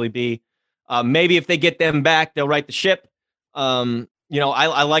potentially be. Maybe if they get them back, they'll right the ship. I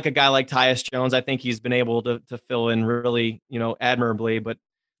like a guy like Tyus Jones. I think he's been able to fill in really, admirably. But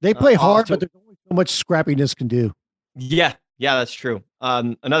they play hard, but there's only so much scrappiness can do. Yeah, that's true.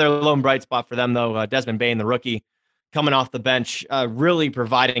 Another lone bright spot for them, though, Desmond Bane, the rookie, coming off the bench, really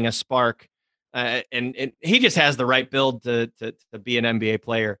providing a spark. And he just has the right build to be an NBA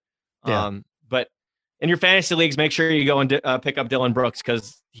player. Yeah. But in your fantasy leagues, make sure you go and pick up Dylan Brooks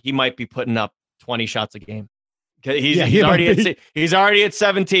because he might be putting up 20 shots a game. He's already at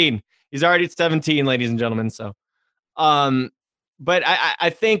 17. He's already at 17, ladies and gentlemen. So, but I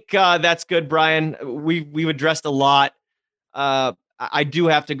think that's good, Brian. We've addressed a lot. I do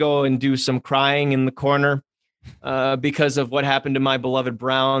have to go and do some crying in the corner because of what happened to my beloved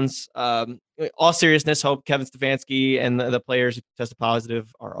Browns. All seriousness, hope Kevin Stefanski and the players who tested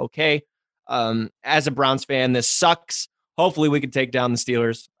positive are okay. As a Browns fan, this sucks. Hopefully we can take down the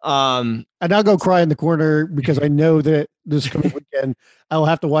Steelers. And I'll go cry in the corner because I know that this coming weekend I'll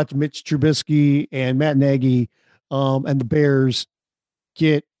have to watch Mitch Trubisky and Matt Nagy and the Bears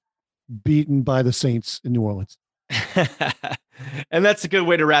get beaten by the Saints in New Orleans. And that's a good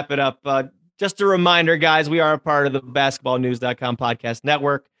way to wrap it up. Just a reminder, guys, we are a part of the basketballnews.com podcast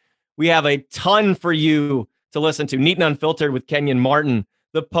network. We have a ton for you to listen to. Neat and Unfiltered with Kenyon Martin.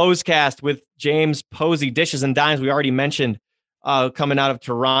 The Posecast with James Posey. Dishes and Dimes, we already mentioned, coming out of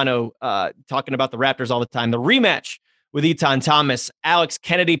Toronto, talking about the Raptors all the time. The Rematch with Etan Thomas. Alex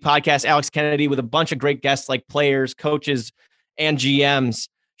Kennedy podcast. Alex Kennedy with a bunch of great guests like players, coaches, and GMs.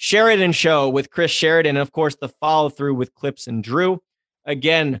 Sheridan Show with Chris Sheridan. And, of course, the follow-through with Clips and Drew.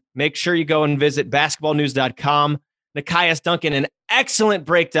 Again, make sure you go and visit basketballnews.com. Nekias Duncan, an excellent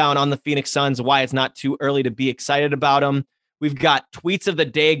breakdown on the Phoenix Suns, why it's not too early to be excited about them. We've got tweets of the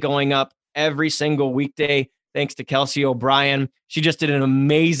day going up every single weekday, thanks to Kelsey O'Brien. She just did an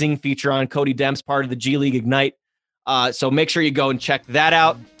amazing feature on Cody Demps, part of the G League Ignite So make sure you go and check that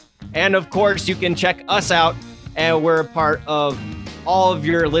out. And of course, you can check us out. And we're a part of all of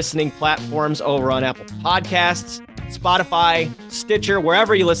your listening platforms over on Apple Podcasts, Spotify, Stitcher,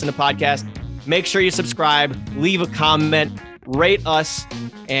 wherever you listen to podcasts. Make sure you subscribe, leave a comment, rate us,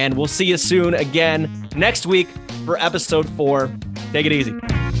 and we'll see you soon again next week for episode 4. Take it easy.